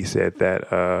ESPN, and he said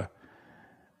that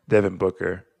Devin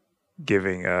Booker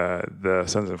giving the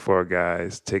Sons and Four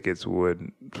guys tickets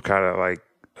would kind of like,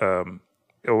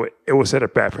 it would set a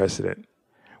bad precedent.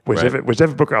 Which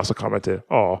Devin Booker also commented,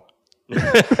 "Oh."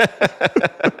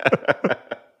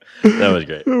 That was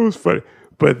great. It was funny.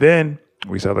 But then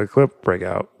we saw the clip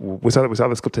breakout. We saw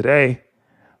this clip today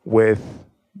with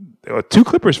 2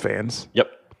 Clippers fans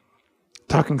Yep.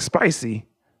 talking spicy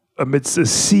amidst a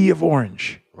sea of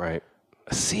orange. Right.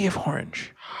 A sea of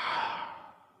orange.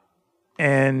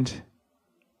 And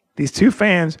these 2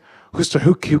 fans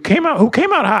who came out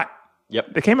hot.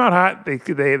 Yep. They came out hot. They looked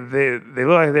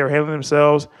like they were handling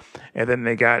themselves, and then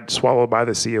they got swallowed by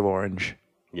the sea of orange.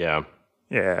 Yeah.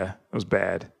 Yeah, it was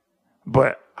bad.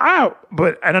 But I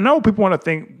know people want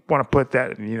to put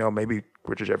that, maybe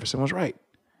Richard Jefferson was right.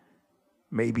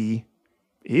 Maybe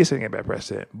he is setting a bad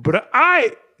precedent. But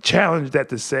I challenge that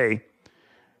to say,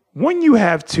 when you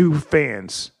have 2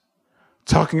 fans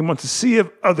talking amongst a sea of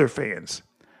other fans,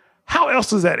 how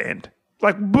else does that end?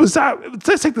 Like, let's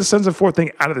take the Sons and Four thing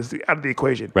out of the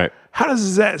equation. Right. How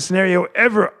does that scenario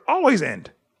ever always end?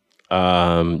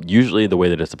 Usually the way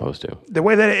that it's supposed to. The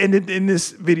way that it ended in this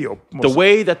video. The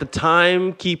way that the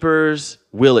timekeepers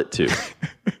will it to.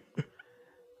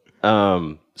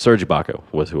 Serge Ibaka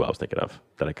was who I was thinking of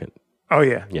that I couldn't. Oh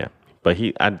yeah. Yeah, but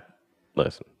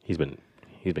listen. He's been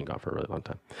gone for a really long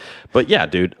time. But yeah,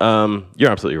 dude,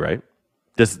 you're absolutely right.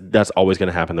 That's always going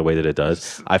to happen the way that it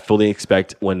does. I fully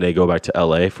expect when they go back to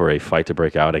LA for a fight to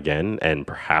break out again, and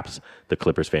perhaps the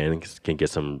Clippers fans can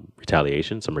get some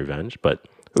retaliation, some revenge. But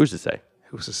who's to say?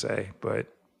 Who's to say? But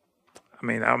I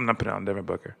mean, I'm not putting on Devin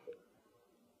Booker.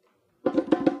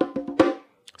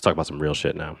 Let's talk about some real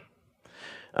shit now.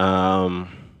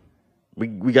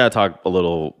 We got to talk a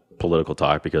little political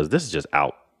talk because this is just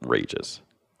outrageous.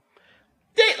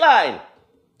 Dateline!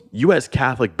 U.S.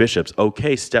 Catholic bishops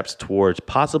okay steps towards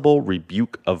possible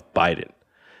rebuke of Biden.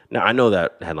 Now, I know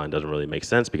that headline doesn't really make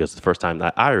sense because the first time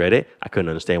that I read it, I couldn't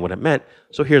understand what it meant.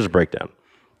 So here's a breakdown.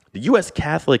 The U.S.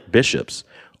 Catholic bishops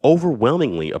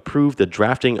overwhelmingly approved the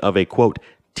drafting of a, quote,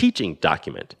 teaching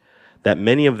document that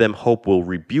many of them hope will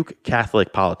rebuke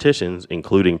Catholic politicians,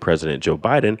 including President Joe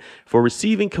Biden, for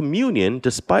receiving communion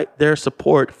despite their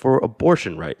support for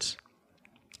abortion rights.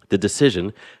 The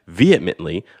decision,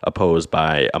 vehemently opposed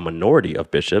by a minority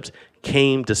of bishops,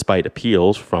 came despite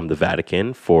appeals from the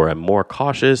Vatican for a more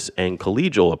cautious and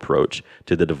collegial approach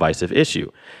to the divisive issue,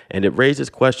 and it raises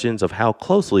questions of how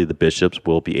closely the bishops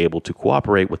will be able to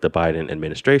cooperate with the Biden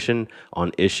administration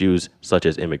on issues such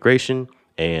as immigration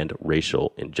and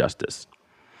racial injustice.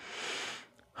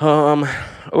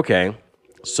 Okay,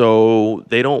 so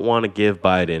they don't want to give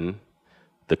Biden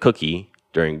the cookie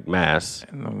during Mass,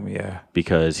 Yeah.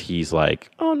 because he's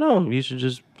like, oh no, you should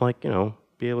just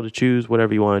be able to choose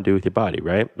whatever you want to do with your body,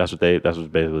 right? That's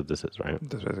basically what this is, right?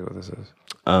 That's basically what this is.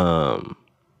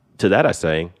 To that I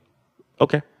say,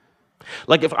 okay.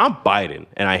 Like if I'm Biden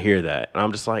and I hear that, and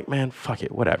I'm just like, man, fuck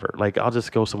it, whatever. Like I'll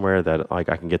just go somewhere that like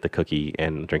I can get the cookie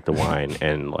and drink the wine,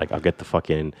 and like I'll get the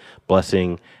fucking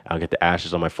blessing. I'll get the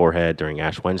ashes on my forehead during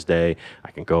Ash Wednesday.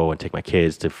 I can go and take my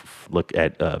kids to look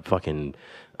at fucking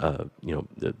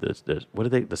what are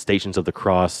they? The Stations of the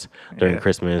Cross during Yeah.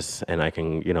 Christmas, and I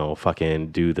can,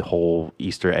 fucking do the whole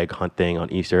Easter egg hunt thing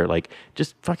on Easter. Like,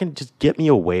 just get me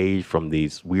away from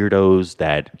these weirdos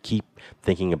that keep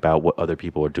thinking about what other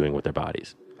people are doing with their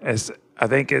bodies. I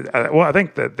think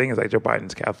the thing is like Joe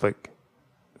Biden's Catholic,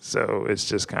 so it's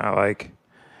just kind of like,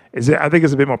 I think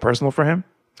it's a bit more personal for him.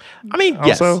 I mean,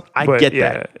 Also, yes, I but get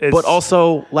yeah, that, it's- but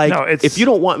also like, No, it's- if you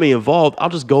don't want me involved, I'll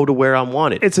just go to where I'm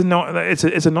wanted. It's annoying.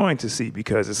 It's annoying to see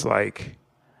because it's like,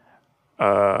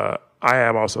 I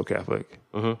am also Catholic,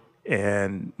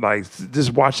 and like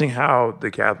just watching how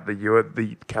the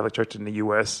Catholic Church in the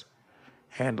U.S.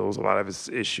 handles a lot of its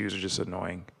issues are just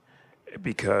annoying,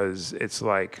 because it's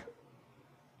like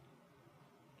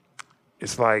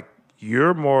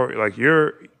you're more like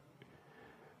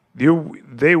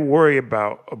they worry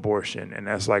about abortion, and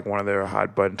that's like one of their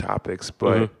hot button topics,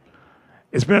 but.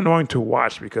 It's been annoying to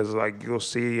watch because, like, you'll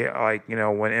see, like, when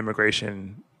when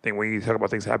you talk about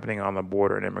things happening on the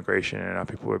border and immigration and how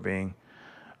people are being,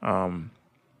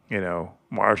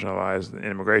 marginalized in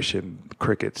immigration,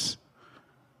 crickets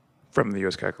from the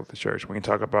U.S. Catholic Church. When you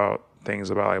talk about things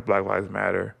about, like, Black Lives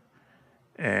Matter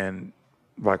and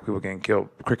Black people getting killed,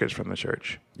 crickets from the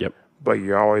church. Yep. But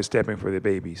you're always stepping for the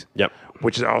babies. Yep.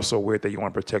 Which is also weird that you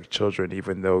want to protect children,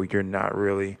 even though you're not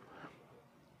really.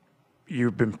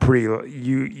 You've been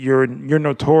you're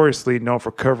notoriously known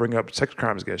for covering up sex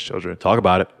crimes against children. Talk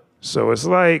about it. So it's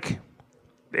like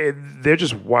they're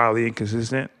just wildly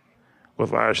inconsistent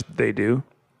with a lot of shit they do,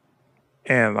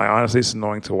 and like honestly, it's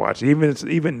annoying to watch.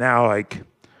 Even now, like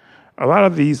a lot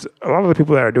of the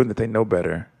people that are doing it, they know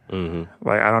better.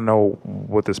 Like I don't know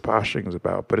what this posturing is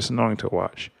about, but it's annoying to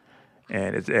watch,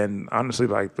 and honestly,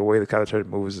 like the way the Catholic Church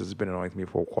moves has been annoying to me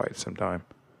for quite some time.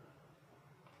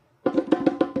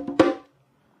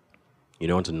 You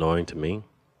know what's annoying to me?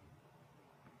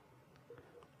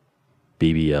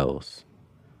 BBLs,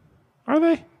 Are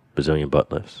they? Brazilian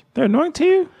butt lifts. They're annoying to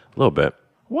you? A little bit.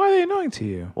 Why are they annoying to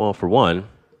you? Well, for one,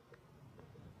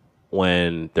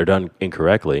 when they're done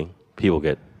incorrectly, people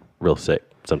get real sick.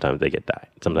 Sometimes they die.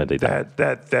 Sometimes they die.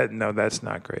 No, that's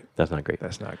not great. That's not great.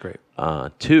 That's not great.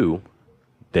 Two,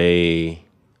 they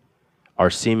are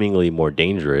seemingly more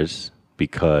dangerous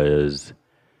because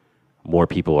more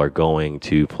people are going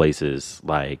to places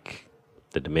like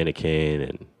the Dominican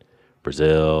and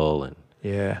Brazil and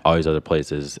Yeah. all these other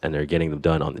places, and they're getting them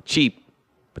done on the cheap,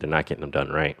 but they're not getting them done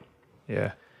right.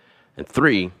 Yeah. And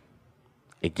three,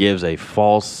 it gives a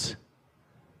false,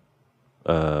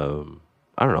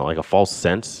 like a false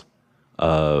sense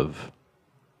of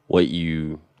what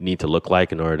you need to look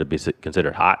like in order to be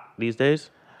considered hot these days.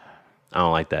 I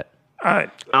don't like that. I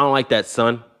don't like that,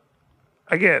 son.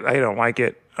 I don't like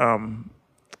it. I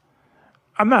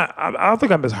don't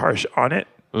think I'm as harsh on it.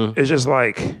 It's just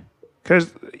like,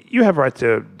 because you have a right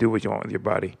to do what you want with your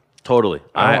body. Totally.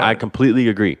 I completely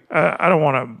agree. I don't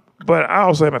want to, but I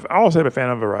also am a fan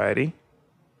of variety.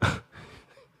 But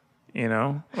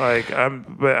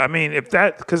I mean, if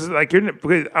that, because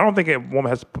because I don't think a woman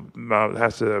has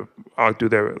to do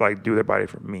their body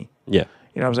for me. Yeah.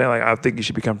 You know what I'm saying? Like, I think you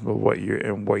should be comfortable with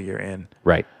what you're in.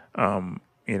 Right.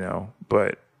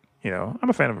 But I'm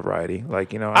a fan of variety.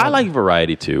 I like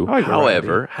variety too. I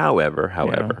like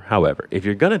However, if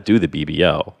you're gonna do the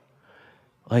BBL,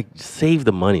 like save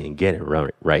the money and get it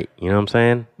right. You know what I'm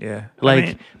saying? Yeah.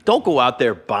 Don't go out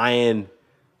there buying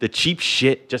the cheap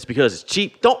shit just because it's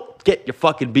cheap. Don't get your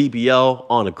fucking BBL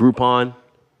on a Groupon.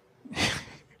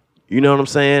 You know what I'm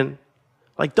saying?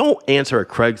 Like, don't answer a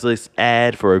Craigslist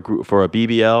ad for a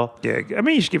BBL. Yeah, I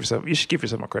mean, you should give yourself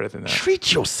more credit than that.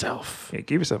 Treat yourself. Yeah,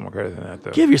 give yourself more credit than that,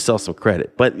 though. Give yourself some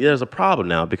credit. But there's a problem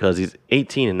now because these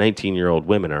 18 and 19-year-old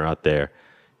women are out there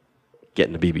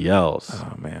getting the BBLs.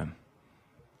 Oh man.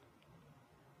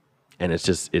 And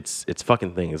it's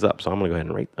fucking things up. So I'm gonna go ahead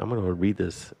and read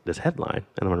this headline,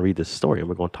 and I'm gonna read this story, and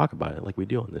we're gonna talk about it like we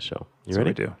do on this show. You ready?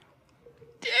 What we do.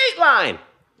 Dateline.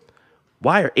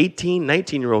 Why are 18,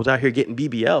 19-year-olds out here getting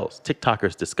BBLs?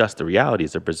 TikTokers discuss the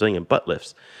realities of Brazilian butt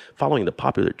lifts following the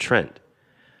popular trend.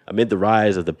 Amid the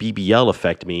rise of the BBL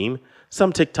effect meme,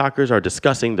 some TikTokers are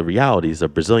discussing the realities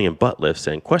of Brazilian butt lifts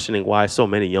and questioning why so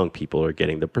many young people are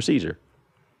getting the procedure.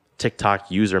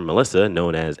 TikTok user Melissa,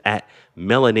 known as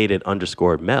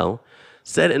 @melanated_Mel,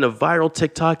 said in a viral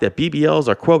TikTok that BBLs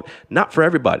are, quote, not for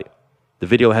everybody. The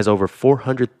video has over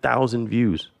 400,000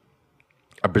 views.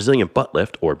 A Brazilian butt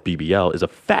lift, or BBL, is a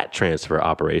fat transfer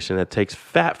operation that takes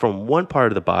fat from one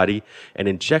part of the body and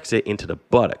injects it into the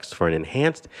buttocks for an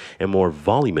enhanced and more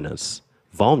voluminous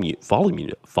voluminous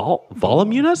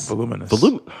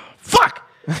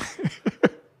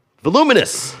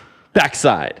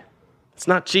backside. It's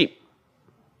not cheap.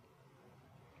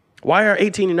 Why are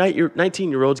 18 and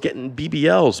 19-year-olds getting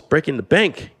BBLs, breaking the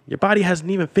bank? Your body hasn't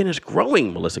even finished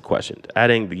growing, Melissa questioned,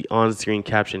 adding the on-screen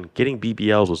caption, getting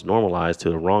BBLs was normalized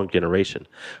to the wrong generation.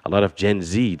 A lot of Gen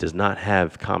Z does not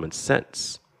have common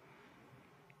sense.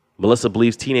 Melissa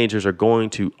believes teenagers are going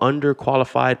to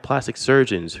underqualified plastic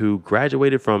surgeons who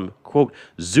graduated from, quote,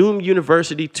 Zoom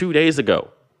University 2 days ago.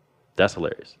 That's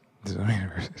hilarious.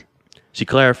 She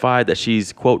clarified that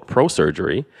she's, quote,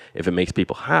 pro-surgery if it makes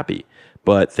people happy,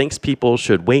 but thinks people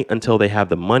should wait until they have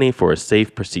the money for a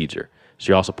safe procedure.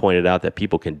 She also pointed out that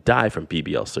people can die from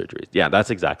BBL surgeries. Yeah,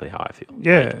 that's exactly how I feel.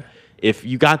 Yeah. Like, if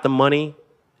you got the money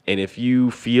and if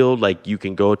you feel like you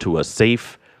can go to a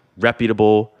safe,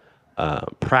 reputable,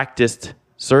 practiced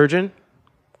surgeon,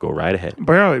 go right ahead.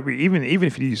 But even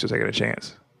if you used to taking a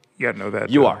chance, you got to know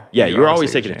that. You are. Yeah, you're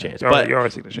always taking a chance. But you're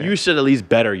always taking a chance. You should at least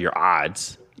better your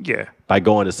odds Yeah. by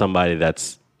going to somebody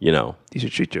that's, You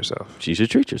should treat yourself. you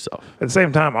should treat yourself. At the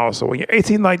same time, also, when you're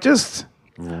 18, like, just,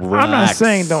 I'm not Relax.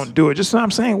 saying don't do it. Just,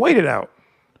 I'm saying wait it out.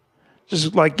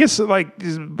 Just, like, just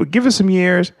give it some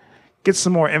years, get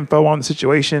some more info on the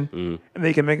situation, and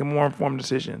they can make a more informed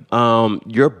decision.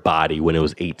 Your body when it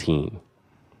was 18,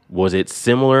 was it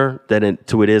similar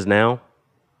to it is now?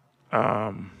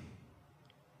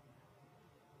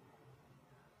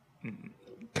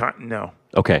 No.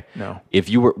 Okay. No.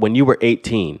 When you were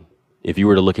 18, if you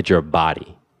were to look at your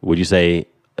body, would you say,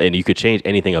 and you could change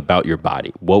anything about your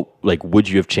body, would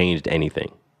you have changed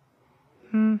anything?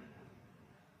 Nah.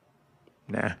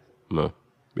 No.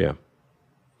 Yeah.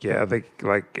 Yeah, I think,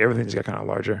 like, everything just got kind of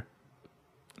larger.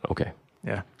 Okay.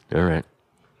 Yeah. All right.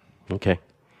 Okay.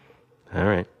 All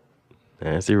right.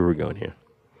 I see where we're going here.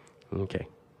 Okay.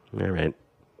 All right.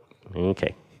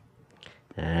 Okay.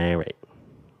 All right.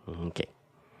 Okay.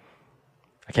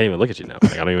 I can't even look at you now.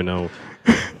 Like, I don't even know.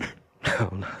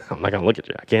 I'm not gonna look at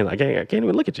you. I can't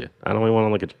even look at you. I don't even want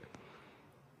to look at you.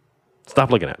 Stop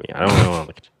looking at me. I don't even want to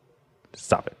look at you.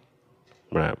 Stop it.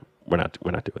 We're not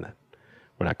doing that.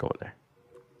 We're not going there.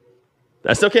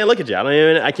 I still can't look at you.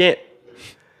 I can't.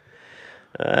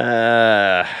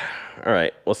 All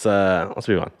right. Let's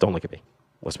move on. Don't look at me.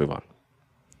 Let's move on.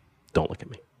 Don't look at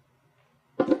me.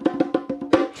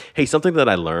 Hey, something that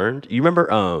I learned. You remember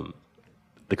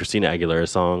the Christina Aguilera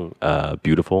song,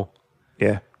 Beautiful?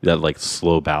 Yeah. That like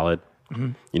slow ballad.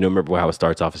 Mm-hmm. Remember how it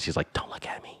starts off? And she's like, "Don't look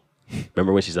at me."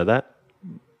 Remember when she said that?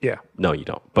 Yeah. No, you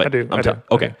don't. But I do.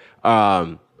 Okay.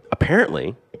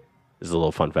 Apparently, this is a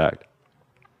little fun fact.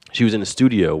 She was in the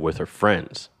studio with her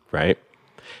friends, right?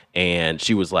 And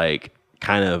she was like,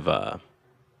 kind of,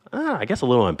 I guess, a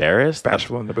little embarrassed.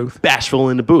 Bashful in the booth. Bashful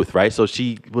in the booth, right? So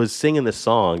she was singing this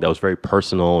song that was very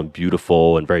personal and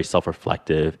beautiful and very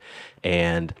self-reflective,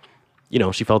 and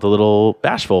she felt a little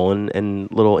bashful and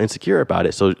a little insecure about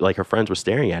it. So like her friends were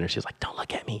staring at her. She was like, "Don't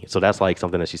look at me." So that's like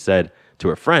something that she said to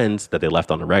her friends that they left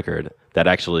on the record that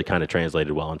actually kind of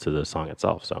translated well into the song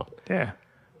itself. So Yeah.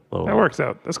 little, That works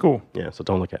out. That's cool. Yeah. So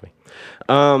don't look at me.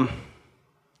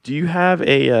 Do you have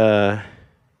a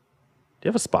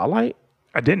spotlight?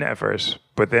 I didn't at first,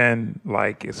 but then,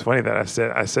 like, it's funny that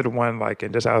I said one, like,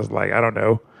 and just I was like, I don't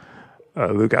know,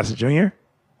 Lou Gossett Jr.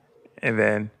 And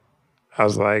then I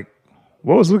was like,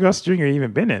 what was Lou Gossett Jr.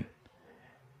 even been in?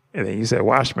 And then you said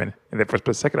Watchmen. And then for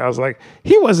a second, I was like,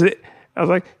 he wasn't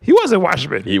Watchmen. He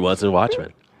wasn't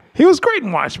Watchmen. He was great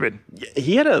in Watchmen.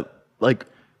 He had a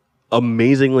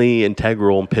amazingly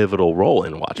integral and pivotal role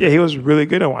in Watchmen. Yeah, he was really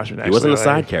good in Watchmen. Actually. He wasn't a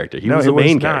side character. He was a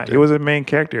main character. He was a main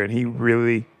character, and he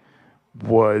really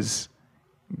was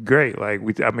great. Like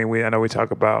I know we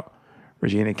talk about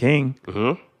Regina King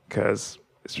because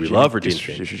we love Regina King.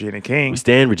 King. It's Regina King. We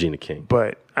stand Regina King.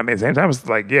 But I mean, at the same time, it's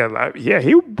like, yeah,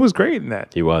 he was great in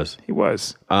that. He was. He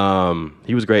was.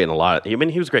 He was great in a lot. He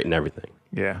was great in everything.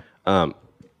 Yeah.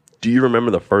 Do you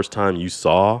remember the first time you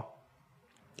saw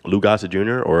Lou Gossett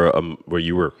Jr. or where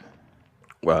you were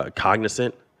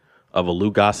cognizant of a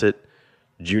Lou Gossett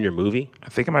Jr. movie? I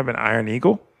think it might have been Iron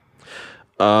Eagle.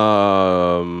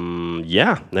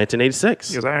 Yeah,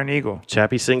 1986. It was Iron Eagle.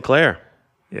 Chappie Sinclair.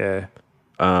 Yeah.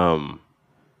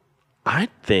 I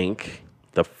think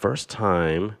the first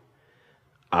time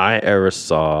I ever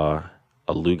saw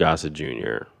a Lou Gossett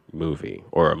Jr. movie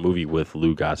or a movie with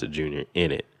Lou Gossett Jr.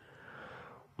 in it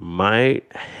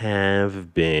might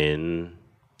have been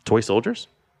Toy Soldiers.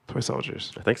 Toy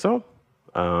Soldiers. I think so.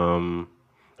 I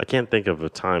can't think of a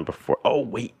time before. Oh,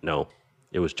 wait, no.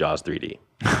 It was Jaws 3D.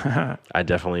 I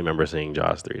definitely remember seeing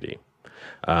Jaws 3D.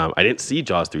 I didn't see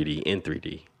Jaws 3D in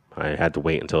 3D. I had to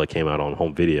wait until it came out on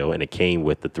home video, and it came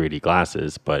with the 3D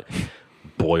glasses, but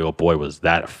boy, oh boy, was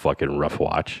that a fucking rough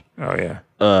watch. Oh, yeah.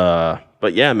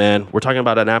 But yeah, man, we're talking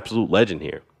about an absolute legend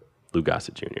here, Lou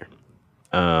Gossett Jr.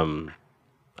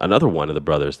 Another one of the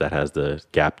brothers that has the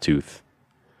gap tooth.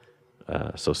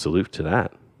 So salute to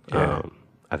that. Yeah.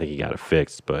 I think he got it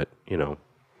fixed, but you know,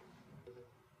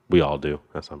 we all do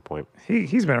at some point.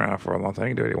 He's been around for a long time. He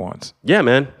can do what he wants. Yeah,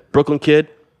 man. Brooklyn kid.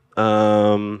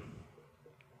 Damn,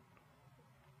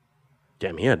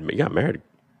 he got married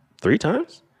 3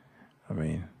 times. I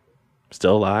mean,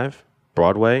 Still alive.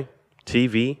 Broadway,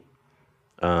 TV,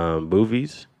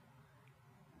 movies.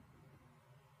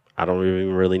 I don't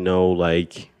even really know,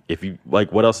 like, if you,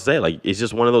 like, what else to say. Like, it's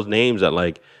just one of those names that,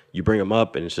 like, you bring him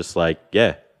up and it's just like,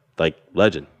 yeah, like,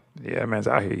 legend. yeah, that man's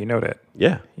out here. You know that.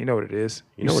 Yeah. You know what it is.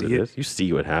 You know what see it is. You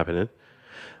see what happening.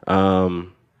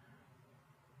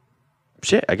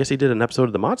 Shit, I guess he did an episode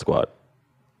of The Mod Squad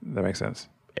That makes sense.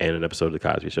 and an episode of The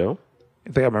Cosby Show.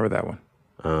 I think I remember that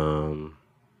one.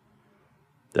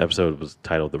 The episode was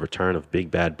titled The Return of Big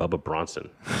Bad Bubba Bronson.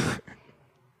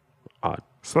 Odd.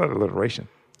 It's a lot of alliteration.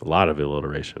 A lot of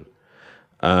alliteration.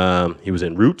 He was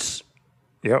in Roots.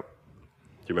 Yep. Do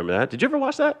you remember that? Did you ever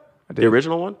watch that? I The did.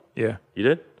 original one? Yeah, You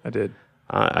did? I did.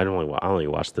 I only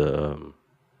watched the.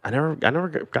 I never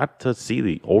got to see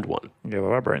the old one. Yeah,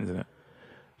 LeVar Burton's in it.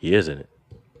 He is in it.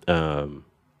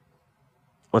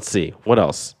 Let's see what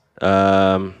else.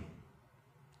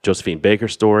 Josephine Baker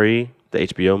story, the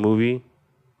HBO movie.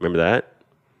 Remember that?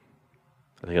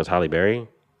 I think it was Halle Berry.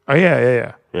 Oh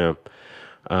yeah. Yeah.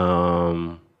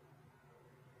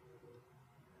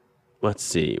 Let's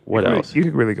see what else. You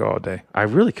could really go all day. I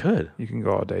really could. You can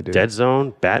go all day, dude. Dead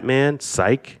Zone, Batman,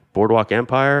 Psych, Boardwalk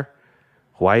Empire,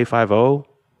 Hawaii Five-0.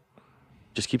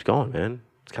 Just keeps going, man.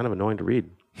 It's kind of annoying to read.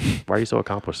 Why are you so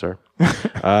accomplished, sir?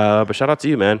 But shout out to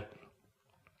you, man.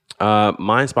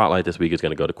 My spotlight this week is going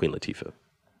to go to Queen Latifah.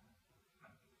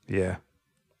 Yeah.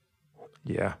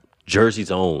 Yeah.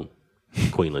 Jersey's own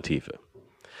Queen Latifah.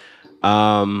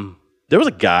 There was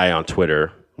a guy on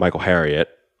Twitter, Michael Harriet,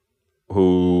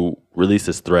 who released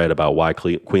this thread about why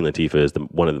Queen Latifah is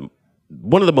one of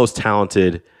the most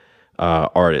talented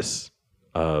artists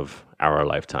of our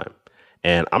lifetime.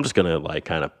 And I'm just gonna like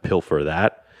kind of pilfer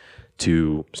that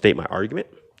to state my argument,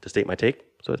 to state my take,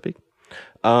 so to speak.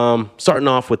 Starting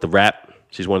off with the rap,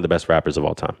 she's one of the best rappers of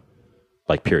all time.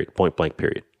 Like period, point blank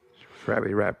period.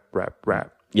 Rappity rap.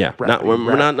 Yeah, Rappity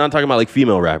we're not talking about like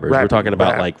female rappers. We're Rappity talking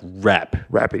about rap. like rap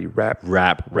Rappity rap.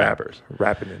 rappers.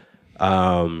 Rapping it.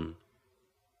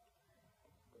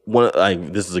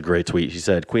 This is a great tweet. She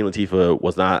said Queen Latifah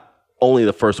was not only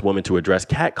the first woman to address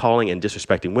catcalling and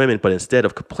disrespecting women, but instead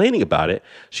of complaining about it,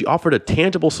 she offered a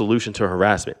tangible solution to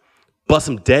harassment. Bust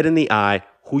them dead in the eye.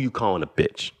 Who you calling a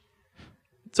bitch?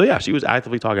 So yeah, she was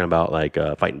actively talking about like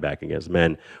fighting back against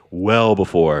men well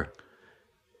before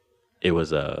it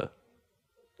was the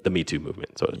Me Too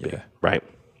movement, so to speak. Yeah. Right?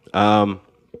 A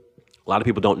lot of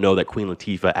people don't know that Queen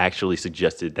Latifah actually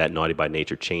suggested that Naughty by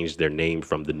Nature change their name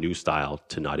from the New Style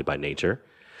to Naughty by Nature.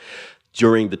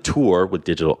 During the tour with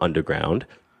Digital Underground,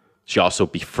 she also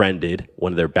befriended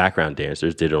one of their background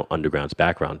dancers, Digital Underground's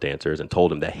background dancers, and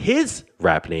told him that his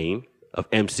rap name of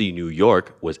MC New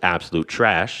York was absolute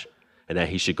trash and that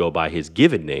he should go by his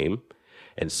given name.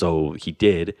 And so he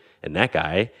did. And that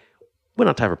guy went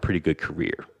on to have a pretty good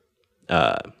career.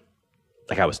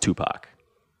 Like I was Tupac.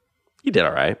 He did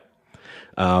all right.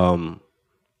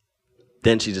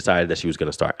 Then she decided that she was going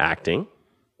to start acting.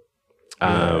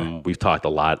 We've talked a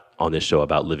lot on this show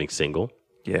about living single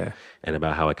Yeah. and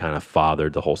about how it kind of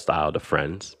fathered the whole style to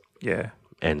Friends. Yeah.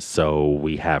 And so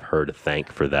we have her to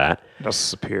thank for that. That's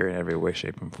superior in every way,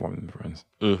 shape, and form than Friends.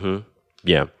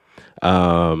 Yeah.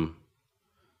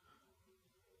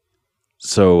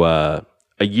 So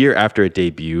a year after it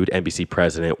debuted, NBC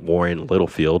president Warren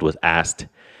Littlefield was asked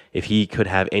if he could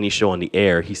have any show on the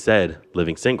air. He said,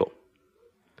 living single.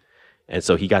 And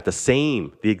so he got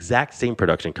the exact same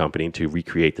production company to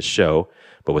recreate the show,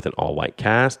 but with an all-white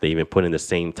cast. They even put in the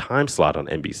same time slot on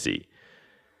NBC.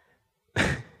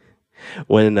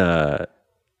 When it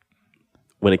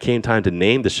came time to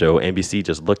name the show, NBC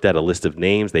just looked at a list of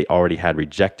names they already had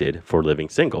rejected for living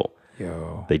single.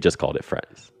 Yo, They just called it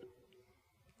Friends.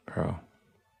 bro,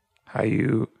 how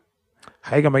you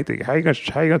gonna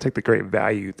take the great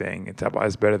value thing and tell about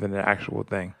it's better than the actual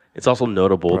thing? It's also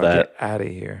notable Bro, that get out of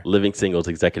here. Living Single's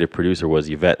executive producer was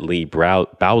Yvette Lee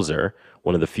Bowser,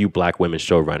 one of the few black women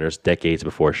showrunners decades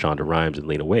before Shonda Rhimes and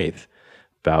Lena Waithe.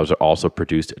 Bowser also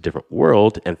produced A Different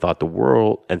World and thought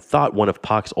one of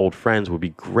Pac's old friends would be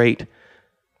great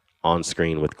on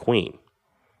screen with Queen.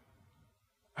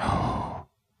 I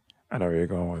know where you're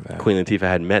going with that. Queen Latifah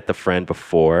had met the friend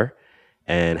before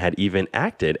and had even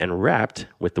acted and rapped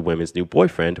with the women's new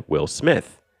boyfriend, Will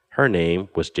Smith. Her name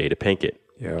was Jada Pinkett.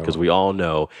 Because we all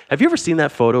know. Have you ever seen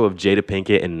that photo of Jada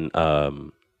Pinkett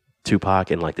and Tupac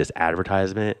in like this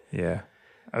advertisement? Yeah.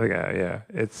 I think, yeah.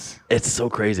 It's so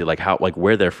crazy, like how, like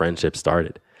where their friendship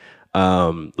started.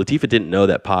 Latifah didn't know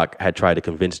that Pac had tried to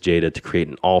convince Jada to create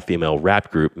an all-female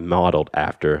rap group modeled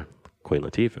after Queen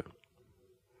Latifah.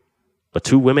 But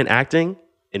 2 women acting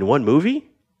in one movie?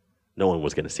 No one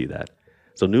was going to see that.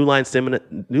 So New Line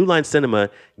Cinema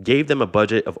gave them a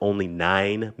budget of only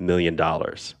 $9 million.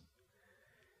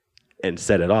 And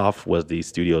Set It Off was the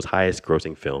studio's highest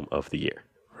grossing film of the year.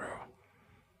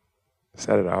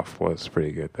 Set It Off was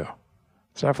pretty good, though.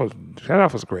 Set It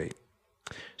Off was great.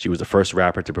 She was the first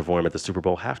rapper to perform at the Super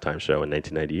Bowl halftime show in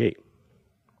 1998.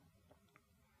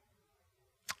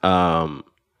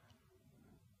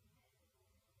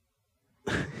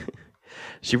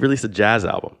 She released a jazz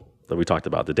album that we talked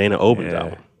about, the Dana Owens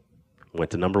album.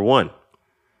 Went to #1.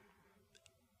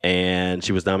 And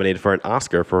she was nominated for an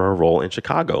Oscar for her role in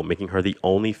Chicago, making her the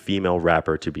only female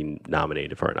rapper to be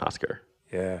nominated for an Oscar.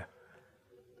 Yeah.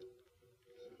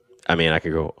 I mean, I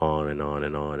could go on and on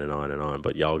and on and on and on,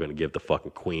 but y'all are going to give the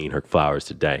fucking queen her flowers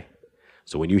today.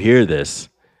 So when you hear this,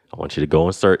 I want you to go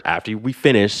and search, after we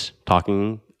finish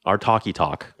talking our talkie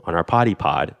talk on our potty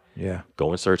pod, go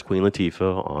and search Queen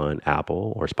Latifah on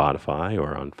Apple or Spotify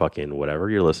or on fucking whatever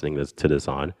you're listening to this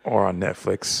on. Or on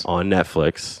Netflix. On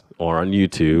Netflix or on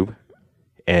YouTube,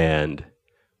 and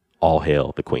all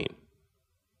hail the queen.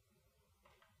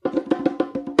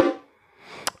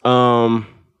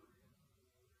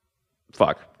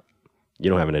 Fuck.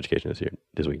 You don't have an education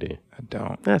this week, do you? I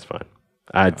don't. That's fine.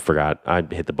 I forgot. I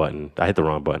hit the button. I hit the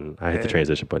wrong button. I hit the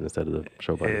transition button instead of the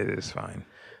show button. It is fine.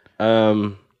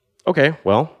 Okay,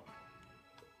 well.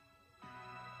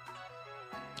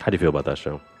 How do you feel about that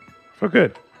show? Feel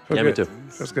good. Yeah, me too.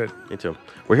 That's good. Me too.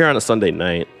 We're here on a Sunday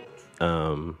night.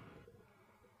 Yeah,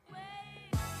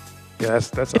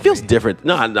 that's. It feels different.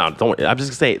 No, don't worry. I'm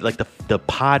just gonna say, like the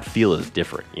pod feel is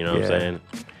different. You know what I'm saying?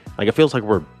 Like it feels like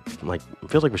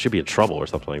we should be in trouble or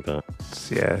something like that.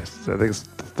 Yeah, so I think it's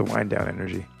the wind down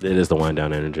energy. It is the wind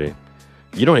down energy.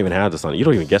 You don't even have the Sunday. You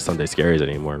don't even get Sunday scaries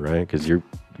anymore, right? Because are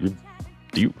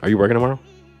you working tomorrow?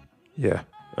 Yeah.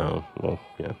 Oh well,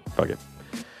 yeah. Fuck it.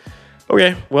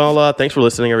 Okay. Well, thanks for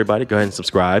listening, everybody. Go ahead and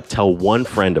subscribe. Tell one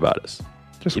friend about us.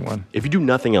 Just one. If you do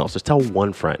nothing else, just tell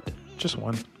one friend. Just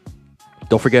one.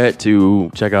 Don't forget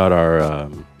to check out our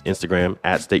Instagram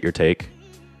 @StateYourTake.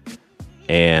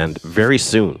 And very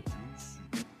soon,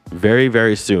 very,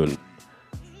 very soon,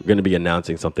 we're going to be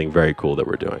announcing something very cool that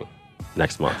we're doing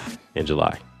next month in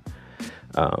July.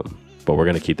 But we're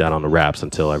going to keep that on the wraps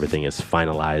until everything is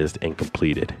finalized and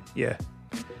completed. Yeah.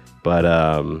 But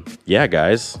yeah,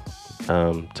 guys,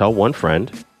 tell one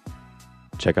friend.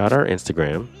 Check out our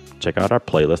Instagram. Check out our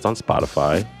playlist on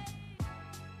Spotify.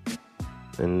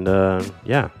 And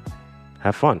yeah,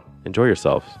 have fun. Enjoy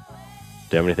yourselves.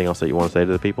 Do you have anything else that you want to say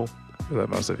to the people? We love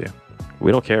most of you.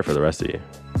 We don't care for the rest of you.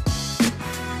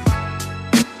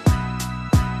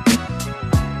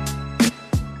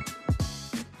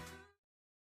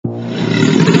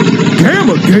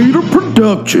 Gamma Gator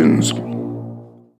Productions.